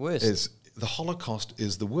 It's the worst. The Holocaust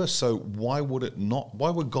is the worst. So why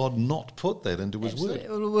would God not put that into his word?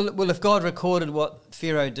 Well, if God recorded what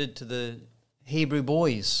Pharaoh did to the Hebrew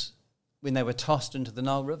boys when they were tossed into the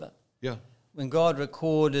Nile River, when God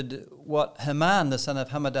recorded what Haman, the son of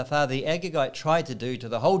Hammedatha, the Agagite, tried to do to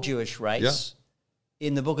the whole Jewish race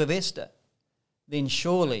in the book of Esther, then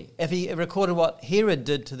surely, if he recorded what Herod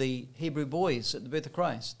did to the Hebrew boys at the birth of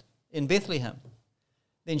Christ in Bethlehem,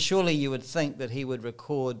 then surely you would think that he would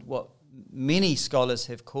record what many scholars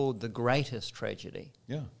have called the greatest tragedy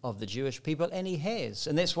of the Jewish people, and he has.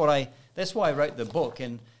 And that's why I wrote the book.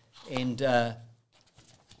 And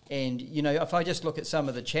you know, if I just look at some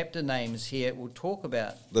of the chapter names here, it will talk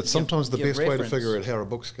about... That's sometimes the best way to figure out how a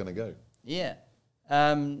book's going to go. Yeah.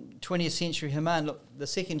 20th century Haman. Look, the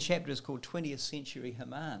second chapter is called 20th century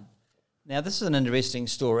Haman. Now, this is an interesting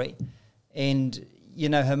story. And, you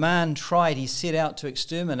know, Haman he set out to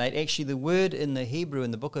exterminate. Actually, the word in the Hebrew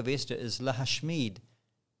in the book of Esther is lahashmid.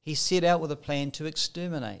 He set out with a plan to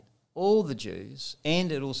exterminate all the Jews,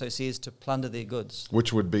 and it also says to plunder their goods.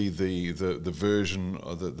 Which would be the version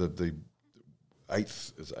of the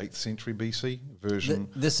 8th century BC version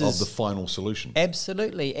of the final solution.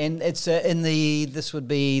 Absolutely, and it's this would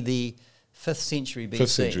be the 5th century BC. 5th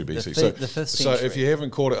century BC. The 5th century. So if you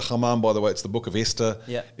haven't called it Haman, by the way, it's the book of Esther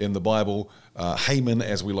in the Bible. Haman,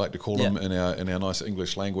 as we like to call him in our nice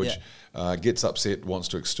English language, gets upset, wants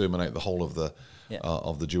to exterminate the whole of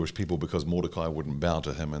the Jewish people because Mordecai wouldn't bow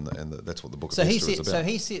to him, and that's what the book of Esther is about. So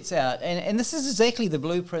he sets out, and this is exactly the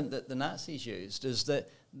blueprint that the Nazis used, is that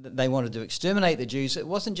they wanted to exterminate the Jews. It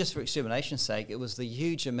wasn't just for extermination's sake, it was the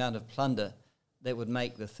huge amount of plunder that would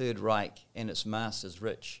make the Third Reich and its masters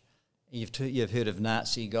rich. You've heard of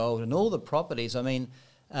Nazi gold and all the properties. I mean,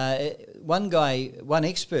 one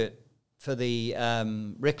expert for the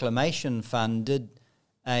Reclamation Fund did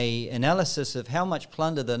an analysis of how much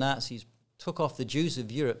plunder the Nazis took off the Jews of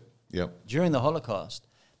Europe during the Holocaust,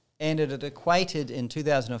 and it had equated in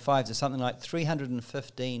 2005 to something like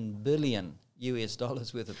 $315 billion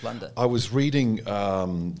worth of plunder. I was reading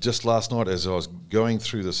just last night as I was going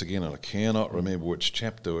through this again, and I cannot remember which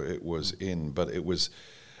chapter it was in, but it was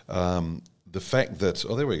the fact that,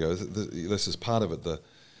 there we go, this is part of it, the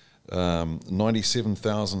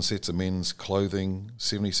 97,000 sets of men's clothing,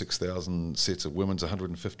 76,000 sets of women's,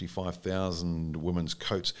 155,000 women's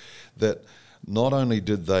coats, that not only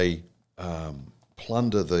did they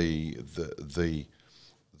plunder the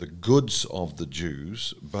goods of the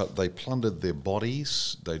Jews, but they plundered their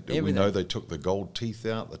bodies. We know they took the gold teeth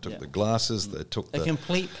out, they took the glasses, they took the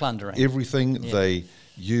complete plundering. Everything. They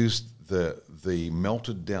used the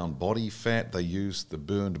melted down body fat. They used the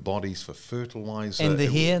burned bodies for fertilizer. And the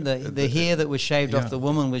hair that was shaved off the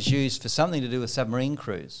woman was used for something to do with submarine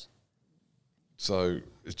crews. So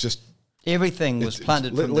it's just... Everything was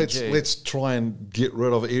plundered from the Jews. Let's try and get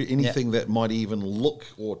rid of anything that might even look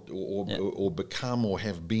or become or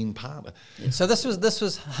have been part of. So this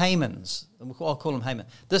was Haman's. I'll call him Haman.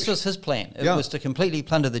 This was his plan. It was to completely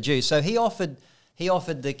plunder the Jews. So he offered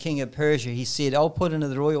the king of Persia. He said, "I'll put into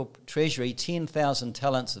the royal treasury 10,000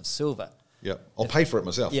 talents of silver. Yeah, I'll pay for it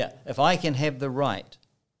myself. Yeah, if I can have the right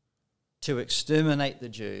to exterminate the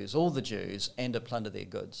Jews, all the Jews, and to plunder their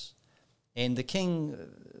goods." And the king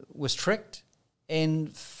was tricked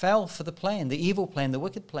and fell for the plan, the evil plan, the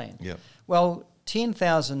wicked plan. Yeah. Well,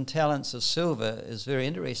 10,000 talents of silver is very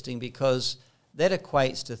interesting because that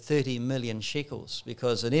equates to 30 million shekels,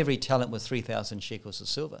 because in every talent was 3,000 shekels of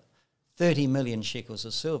silver. 30 million shekels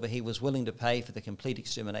of silver he was willing to pay for the complete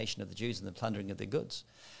extermination of the Jews and the plundering of their goods.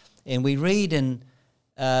 And we read in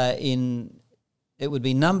it would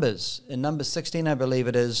be Numbers, in Numbers 16 I believe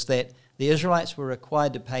it is, that the Israelites were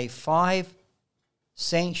required to pay 5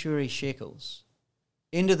 sanctuary shekels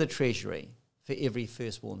into the treasury for every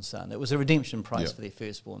firstborn son. It was a redemption price for their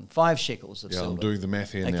firstborn. 5 shekels of silver. Yeah, I'm doing the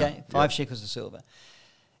math here now. Okay, 5 shekels of silver.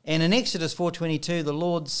 And in Exodus 4:22, the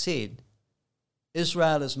Lord said,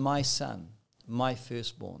 "Israel is my son, my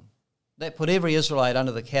firstborn." That put every Israelite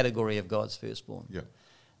under the category of God's firstborn. Yeah.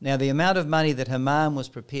 Now, the amount of money that Haman was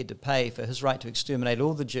prepared to pay for his right to exterminate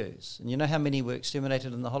all the Jews, and you know how many were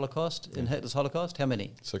exterminated in the Holocaust, in Hitler's Holocaust? How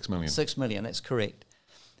many? 6 million. 6 million, that's correct.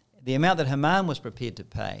 The amount that Haman was prepared to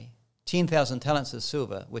pay, 10,000 talents of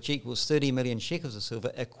silver, which equals 30 million shekels of silver,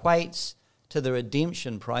 equates to the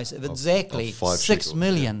redemption price of exactly of 5 6 shekels,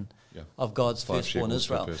 million of God's firstborn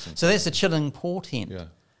Israel. So that's a chilling portent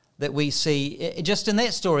that we see just in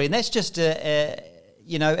that story, and that's just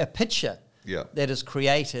a picture that is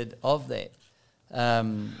created of that.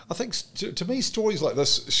 I think to me stories like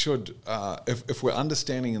this should, if we're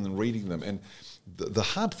understanding and then reading them, and the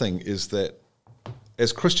hard thing is that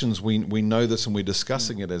as Christians we know this and we're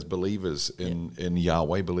discussing it as believers in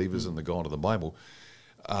Yahweh, believers in the God of the Bible.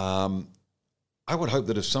 I would hope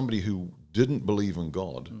that if somebody who didn't believe in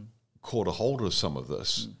God caught a hold of some of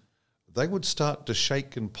this, they would start to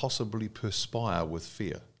shake and possibly perspire with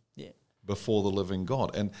fear before the living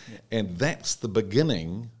God. And that's the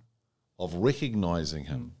beginning of recognizing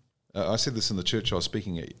him. I said this in the church I was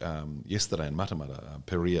speaking at yesterday in Matamata,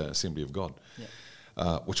 Perea Assembly of God,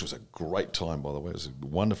 which was a great time, by the way. It was a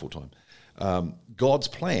wonderful time. God's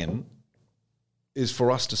plan is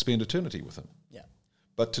for us to spend eternity with him.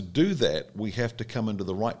 But to do that, we have to come into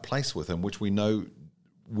the right place with him, which we know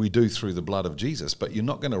we do through the blood of Jesus. But you're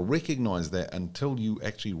not going to recognize that until you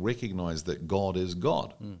actually recognize that God is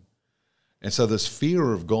God. And so this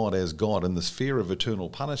fear of God as God and this fear of eternal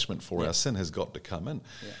punishment for our sin has got to come in.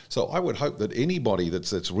 So I would hope that anybody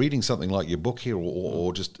that's reading something like your book here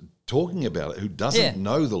or just talking about it who doesn't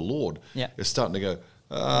know the Lord is starting to go,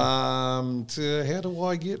 how do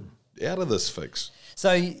I get out of this fix?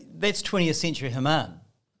 So that's 20th century Haman.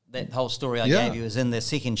 That whole story I gave you is in the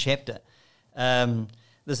second chapter.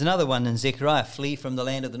 There's another one in Zechariah, flee from the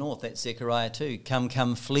land of the north. That's Zechariah 2.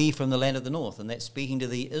 Come, flee from the land of the north. And that's speaking to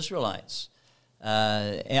the Israelites.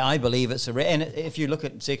 I believe it's and if you look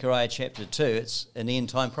at Zechariah chapter 2, it's an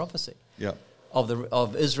end-time prophecy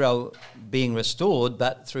of Israel being restored,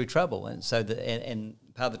 but through trouble. And so and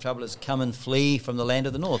part of the trouble is come and flee from the land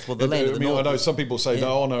of the north. Well, the land of the north. I know some people say,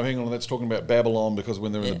 no, hang on, that's talking about Babylon, because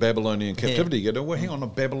when they're in the Babylonian captivity, you go, well, hang on,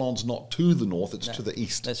 Babylon's not to the north, it's to the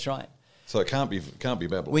east. That's right. So it can't be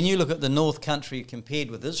Babylon. When you look at the north country compared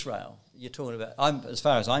with Israel, you're talking about, as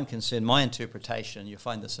far as I'm concerned, my interpretation, you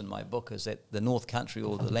find this in my book, is that the north country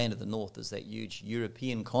or the land of the north is that huge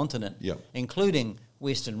European continent, including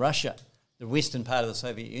Western Russia, the western part of the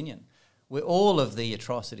Soviet Union, where all of the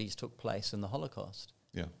atrocities took place in the Holocaust.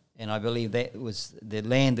 And I believe that was the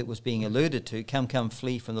land that was being alluded to, come,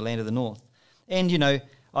 flee from the land of the north. And,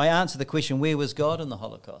 I answered the question, where was God in the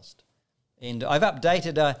Holocaust? And I've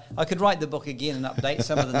updated, I could write the book again and update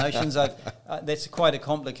some of the notions. That's quite a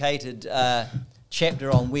complicated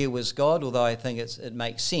chapter on where was God, although I think it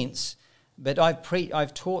makes sense. But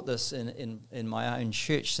I've taught this in my own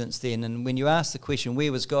church since then. And when you ask the question,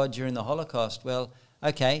 where was God during the Holocaust? Well,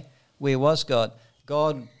 okay, where was God?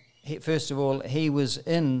 God, first of all, he was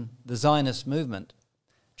in the Zionist movement,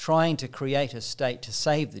 trying to create a state to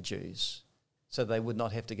save the Jews so they would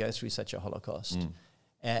not have to go through such a Holocaust.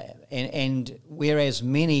 And whereas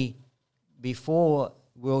many before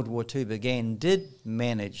World War II began did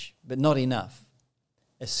manage, but not enough,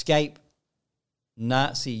 escape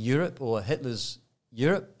Nazi Europe or Hitler's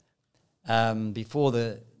Europe before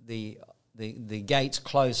the gates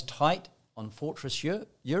closed tight on Fortress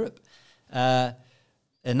Europe.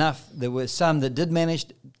 Enough. There were some that did manage.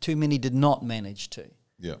 Too many did not manage to.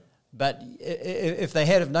 But if they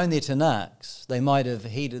had have known their Tanakh, they might have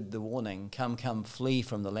heeded the warning, come, flee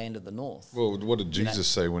from the land of the north. Well, what did Jesus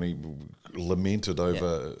say when he lamented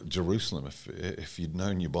over Jerusalem? If you'd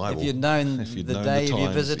known your Bible. If you'd known the day of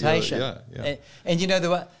your visitation. And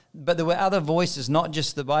there were other voices, not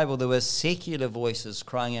just the Bible. There were secular voices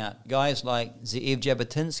crying out. Guys like Ze'ev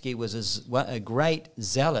Jabotinsky was a great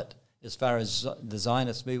zealot as far as the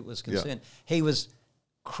Zionist movement was concerned. He was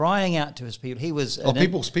crying out to his people. He was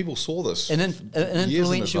people saw this. An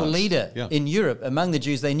influential leader in Europe among the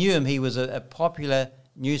Jews. They knew him. He was a popular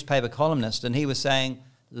newspaper columnist, and he was saying,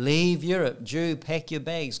 "Leave Europe, Jew, pack your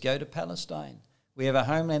bags, go to Palestine. We have a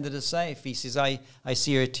homeland that is safe." He says, I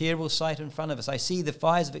see a terrible sight in front of us. I see the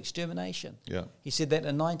fires of extermination. He said that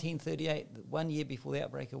in 1938, 1 year before the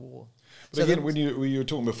outbreak of war. But so again, when you were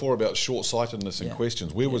talking before about short-sightedness in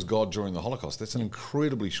questions, where was God during the Holocaust? That's an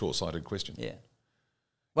incredibly short-sighted question.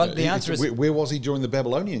 Well, the answer is... Where was he during the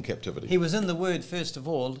Babylonian captivity? He was in the Word, first of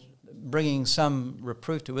all, bringing some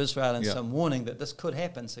reproof to Israel and some warning that this could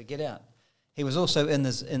happen, so get out. He was also in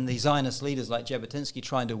the Zionist leaders like Jabotinsky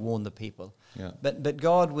trying to warn the people. But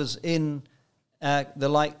God was in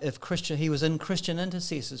he was in Christian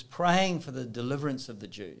intercessors praying for the deliverance of the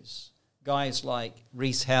Jews. Guys like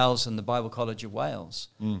Rhys Howells in the Bible College of Wales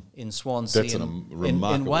in Swansea. That's a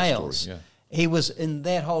remarkable in Wales. Story. He was in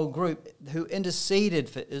that whole group who interceded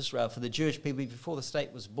for Israel, for the Jewish people before the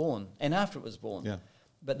state was born and after it was born.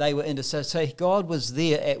 But they were interceding. So God was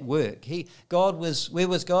there at work. Where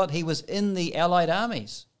was God? He was in the Allied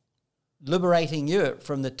armies, liberating Europe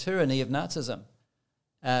from the tyranny of Nazism,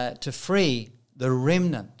 to free the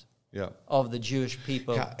remnant of the Jewish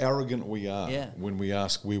people. How arrogant we are when we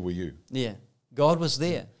ask, where were you? God was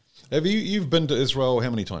there. Have you've been to Israel how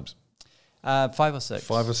many times? 5 or 6.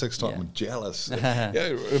 5 or 6 times. I'm jealous.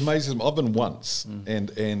 It amazes me. I've been once, and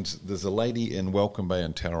there's a lady in Welcome Bay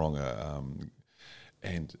in Tauranga,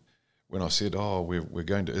 and when I said, we're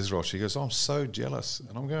going to Israel, she goes, I'm so jealous.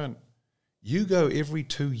 And I'm going, You go every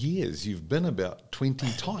 2 years. You've been about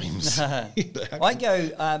 20 times. I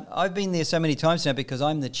go. I've been there so many times now because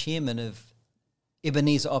I'm the chairman of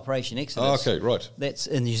Ebenezer Operation Exodus. Oh, okay, right. That's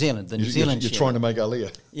in New Zealand. The New Zealand. You're trying to make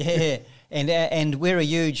Aliyah. Yeah, and we're a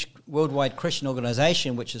huge worldwide Christian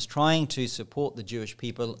organisation which is trying to support the Jewish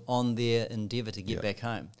people on their endeavour to get back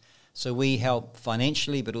home. So we help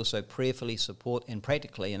financially, but also prayerfully support, and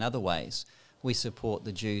practically in other ways, we support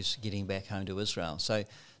the Jews getting back home to Israel. So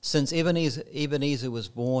since Ebenezer was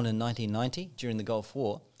born in 1990 during the Gulf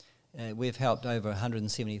War, we've helped over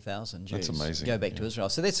 170,000 Jews go back to Israel.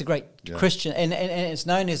 So that's a great Christian, and it's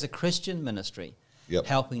known as a Christian ministry,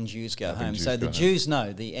 helping Jews go home. So the Jews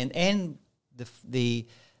know the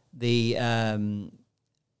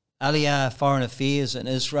Aliyah Foreign Affairs in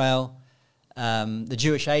Israel, the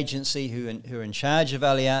Jewish agency who are in charge of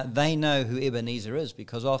Aliyah, they know who Ebenezer is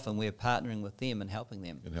because often we're partnering with them and helping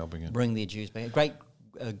them bring their Jews back.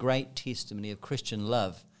 A great testimony of Christian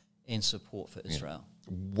love and support for Israel.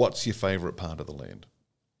 What's your favourite part of the land?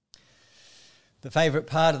 The favourite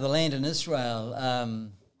part of the land in Israel,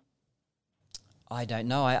 I don't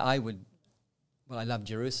know. I love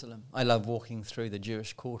Jerusalem. I love walking through the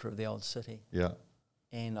Jewish quarter of the old city. Yeah.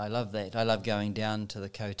 And I love that. I love going down to the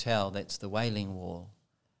Kotel, that's the Wailing Wall,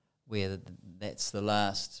 where that's the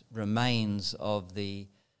last remains of the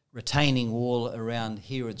retaining wall around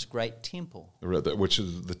Herod's great temple. Which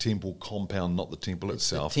is the temple compound, not the temple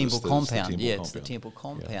itself. The temple compound, it's the temple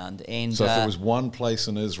compound. Yeah. And so if there was one place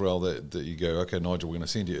in Israel that you go, okay, Nigel, we're going to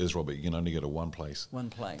send you to Israel, but you can only go to one place. One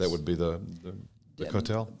place. That would be the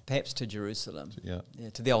Kotel? Perhaps to Jerusalem. Yeah,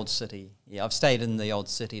 to the old city. Yeah, I've stayed in the old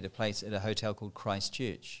city at a hotel called Christ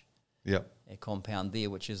Church. Yeah. A compound there,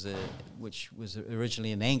 which was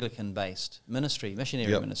originally an Anglican-based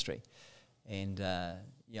missionary ministry. And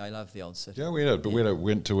I love the old city. Yeah, we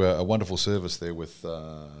went to a wonderful service there with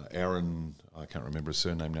Aaron. I can't remember his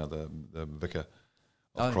surname now. The vicar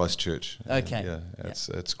of Christ Church. Okay.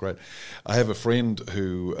 It's great. I have a friend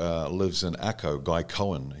who lives in Akko, Guy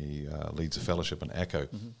Cohen. He leads a fellowship in Akko,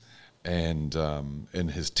 and in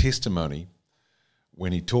his testimony,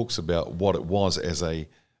 when he talks about what it was as an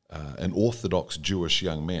Orthodox Jewish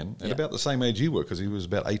young man, at about the same age you were, because he was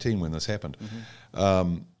about 18 when this happened.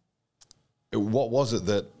 What was it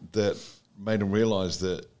that made him realise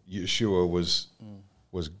that Yeshua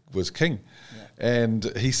was king? Yeah. And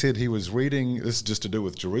he said he was reading, this is just to do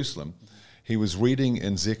with Jerusalem, he was reading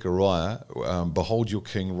in Zechariah, behold your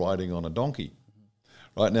king riding on a donkey.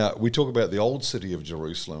 Right now, we talk about the old city of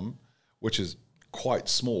Jerusalem, which is quite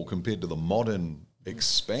small compared to the modern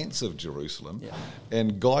expanse of Jerusalem. Yeah.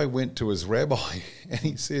 And Guy went to his rabbi and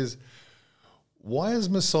he says, why is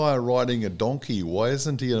Messiah riding a donkey? Why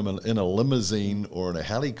isn't he in a limousine or in a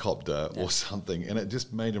helicopter or something? And it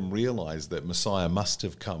just made him realise that Messiah must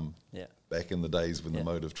have come back in the days when the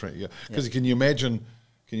mode of transport. Because can you imagine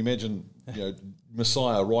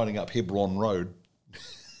Messiah riding up Hebron Road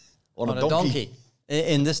on a donkey?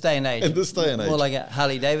 In this day and age. More like a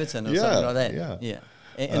Harley Davidson or something like that. Yeah.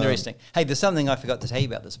 Interesting. Hey, there's something I forgot to tell you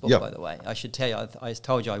about this book, by the way. I should tell you. I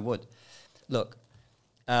told you I would. Look.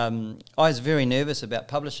 I was very nervous about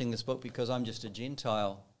publishing this book because I'm just a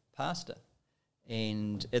Gentile pastor.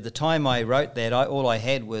 And at the time I wrote that, all I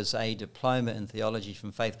had was a diploma in theology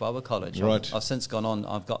from Faith Bible College. Right. I've since gone on.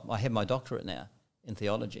 I have my doctorate now in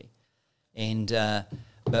theology. And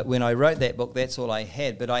but when I wrote that book, that's all I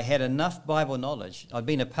had. But I had enough Bible knowledge. I'd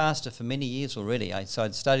been a pastor for many years already. So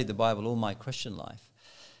I'd studied the Bible all my Christian life.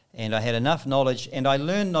 And I had enough knowledge. And I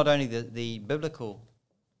learned not only the biblical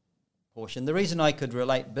portion. The reason I could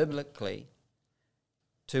relate biblically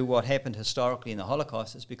to what happened historically in the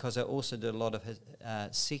Holocaust is because I also did a lot of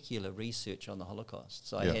secular research on the Holocaust.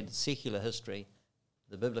 So I had secular history,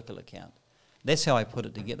 the biblical account. That's how I put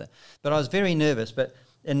it together. But I was very nervous. But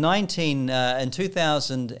in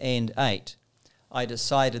 2008, I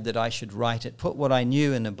decided that I should write it, put what I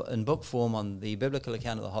knew in book form on the biblical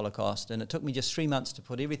account of the Holocaust. And it took me just 3 months to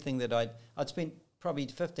put everything that I'd spent probably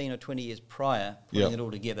 15 or 20 years prior putting it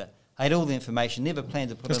all together. I had all the information, never planned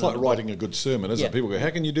to put it in. It's like writing a good sermon, isn't it? People go, how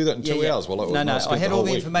can you do that in 2 hours? Well, no, I had all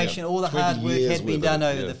the information, all the hard work had been done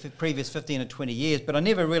over the previous 15 or 20 years, but I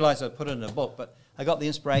never realised I'd put it in a book. But I got the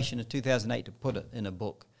inspiration in 2008 to put it in a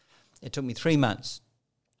book. It took me 3 months.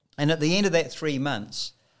 And at the end of that 3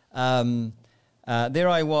 months, there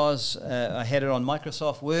I was. I had it on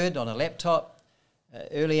Microsoft Word on a laptop.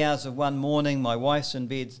 Early hours of one morning, my wife's in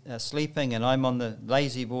bed sleeping, and I'm on the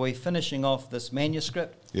lazy boy finishing off this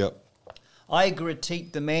manuscript. Yep. I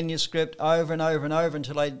critiqued the manuscript over and over and over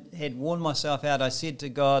until I had worn myself out. I said to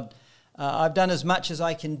God, I've done as much as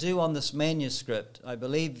I can do on this manuscript. I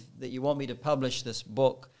believe that you want me to publish this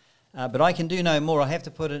book. But I can do no more. I have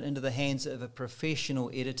to put it into the hands of a professional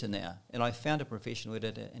editor now. And I found a professional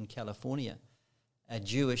editor in California, a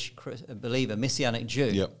Jewish believer, Messianic Jew,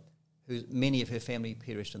 Yep. who many of her family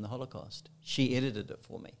perished in the Holocaust. She edited it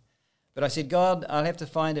for me. But I said, God, I'll have to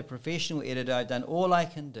find a professional editor. I've done all I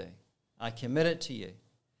can do. I commit it to you.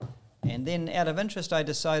 And then out of interest, I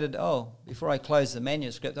decided, before I close the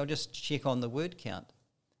manuscript, I'll just check on the word count.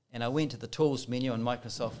 And I went to the tools menu on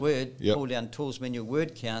Microsoft Word, Yep. pulled down tools menu,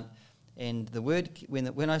 word count, and the word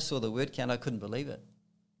when I saw the word count, I couldn't believe it.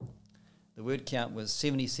 The word count was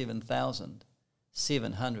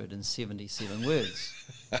 77,777 words.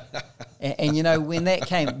 and you know, when that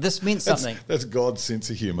came, this meant something. That's God's sense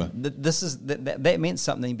of humour. That meant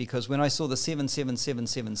something, because when I saw the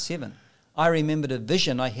 77777, I remembered a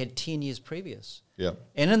vision I had 10 years previous. Yeah.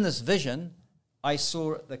 And in this vision, I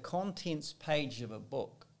saw the contents page of a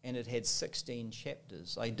book, and it had 16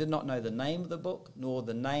 chapters. I did not know the name of the book nor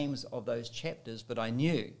the names of those chapters, but I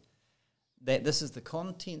knew that this is the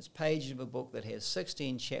contents page of a book that has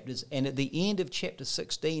 16 chapters, and at the end of chapter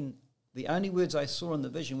 16, the only words I saw in the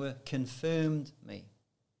vision were confirmed me.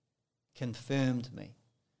 Confirmed me.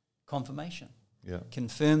 Confirmation. Yeah.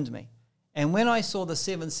 Confirmed me. And when I saw the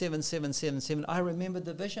 77777, I remembered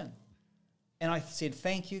the vision. And I said,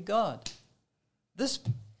 thank you, God. This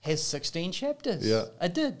has 16 chapters. Yeah.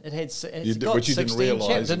 It did. It's You did- got which you didn't 16 realise,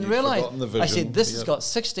 chapters. and Didn't you'd realise. forgotten the I vision. said, this has Yep. got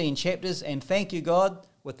 16 chapters, and thank you, God,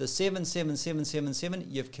 with the 77777,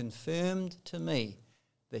 you've confirmed to me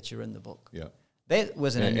that you're in the book. Yeah. That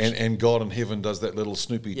was And God in heaven does that little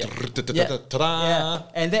Snoopy. Yeah. Ta-da. Yeah.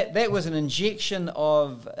 And that was an injection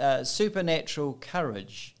of supernatural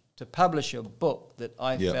courage to publish a book that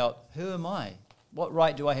I Yeah. felt, who am I? What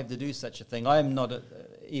right do I have to do such a thing? I am not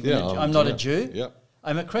Yeah, I'm not a Jew. Yeah.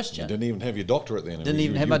 I'm a You Christian. didn't even have your doctorate then. Didn't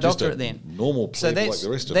even have You my were just doctorate a then. Normal plebe like the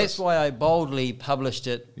rest of us. That's why I boldly published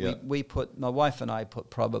it. Yeah. My wife and I put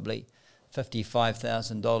probably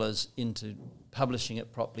 $55,000 into publishing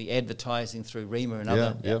it properly, advertising through Rema and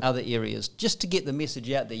other areas, just to get the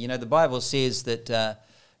message out there. You know, the Bible says that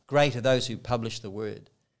great are those who publish the word,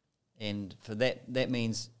 and for that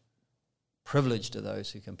means privileged are those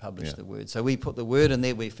who can publish the word. So we put the word in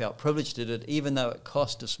there. We felt privileged to do it, even though it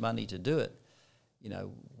cost us money to do it. You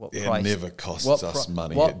know, what price? It never costs us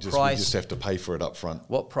money. We just have to pay for it up front.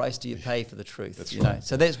 What price do you pay for the truth? That's you right. know?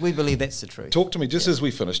 So we believe that's the truth. Talk to me, just as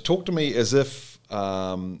we finish, talk to me as if,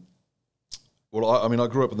 I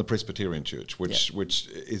grew up in the Presbyterian Church, which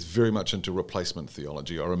is very much into replacement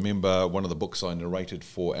theology. I remember one of the books I narrated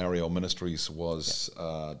for Ariel Ministries was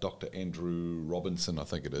Dr. Andrew Robinson, I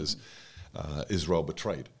think it is, Israel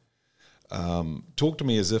Betrayed. Talk to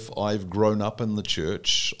me as if I've grown up in the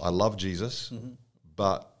church. I love Jesus,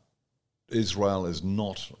 but Israel is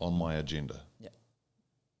not on my agenda. Yeah.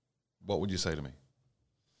 What would you say to me?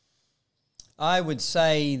 I would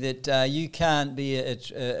say that you can't be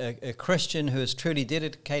a Christian who is truly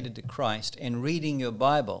dedicated to Christ and reading your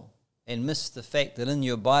Bible and miss the fact that in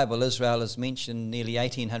your Bible Israel is mentioned nearly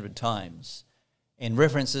 1,800 times, and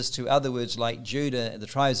references to other words like Judah, the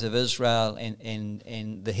tribes of Israel,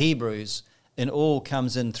 and the Hebrews, and all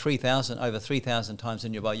comes in over 3,000 times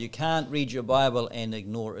in your Bible. You can't read your Bible and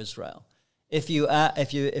ignore Israel. If you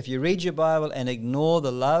read your Bible and ignore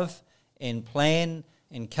the love and plan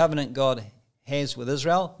and covenant God has with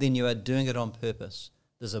Israel, then you are doing it on purpose.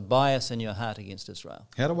 There's a bias in your heart against Israel.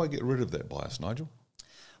 How do I get rid of that bias, Nigel?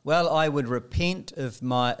 Well, I would repent of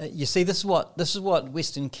my. You see, this is what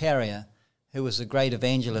Weston Carrier, who was a great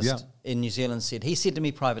evangelist in New Zealand, said. He said to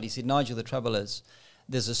me privately, he said, Nigel, the trouble is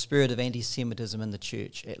there's a spirit of anti-Semitism in the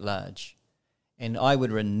church at large. And I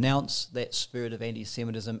would renounce that spirit of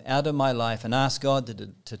anti-Semitism out of my life and ask God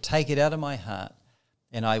to take it out of my heart.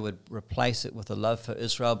 And I would replace it with a love for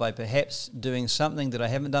Israel by perhaps doing something that I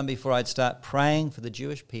haven't done before. I'd start praying for the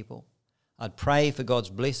Jewish people. I'd pray for God's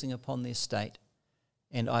blessing upon their state.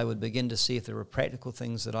 And I would begin to see if there are practical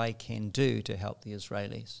things that I can do to help the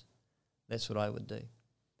Israelis. That's what I would do.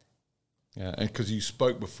 Yeah, and because you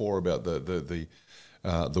spoke before about the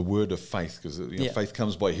word of faith, because faith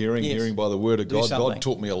comes by hearing, hearing by the word of God. Something. God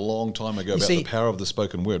taught me a long time ago about the power of the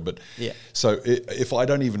spoken word. But so if I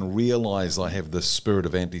don't even realize I have this spirit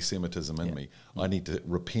of anti-Semitism in me, I need to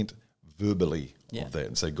repent verbally of that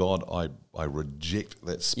and say, God, I reject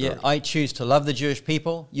that spirit. Yeah, I choose to love the Jewish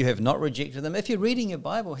people. You have not rejected them. If you're reading your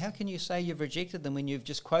Bible, how can you say you've rejected them when you've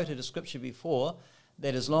just quoted a scripture before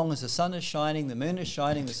that as long as the sun is shining, the moon is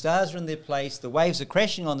shining, the stars are in their place, the waves are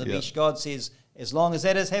crashing on the beach, God says, as long as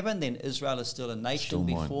that has happened, then Israel is still a nation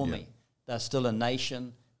before me. They're still a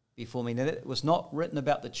nation before me. Now, it was not written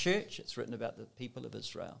about the church. It's written about the people of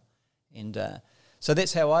Israel. And so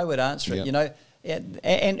that's how I would answer it. You know,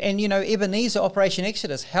 And you know, Ebenezer, Operation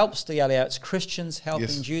Exodus helps the Aleuts, Christians helping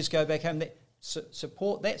Yes. Jews go back home. That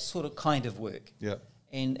support that sort of kind of work. Yeah.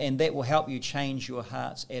 And that will help you change your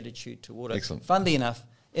heart's attitude toward it. Excellent. Funnily enough,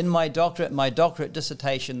 in my doctorate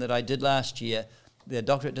dissertation that I did last year, the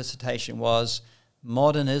doctorate dissertation was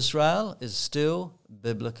Modern Israel is Still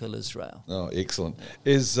Biblical Israel. Oh, excellent.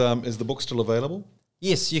 Is the book still available?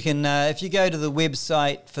 Yes, you can, if you go to the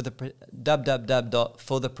website for the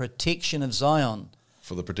www.fortheprotectionofzion.com.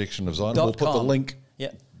 For the Protection of Zion. We'll put the link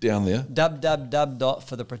down there.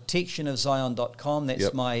 www.fortheprotectionofzion.com.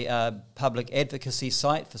 That's my public advocacy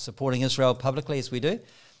site for supporting Israel publicly, as we do.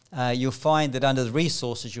 You'll find that under the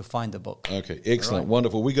resources, you'll find the book. Okay, excellent, Right.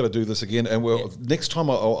 wonderful. We've got to do this again, and next time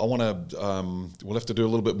I want to. We'll have to do a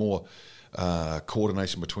little bit more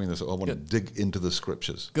coordination between this. I want to dig into the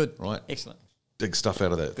scriptures. Good. Right. Excellent. Dig stuff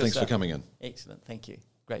out of that. Thanks stuff. for coming in. Excellent. Thank you.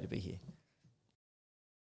 Great to be here.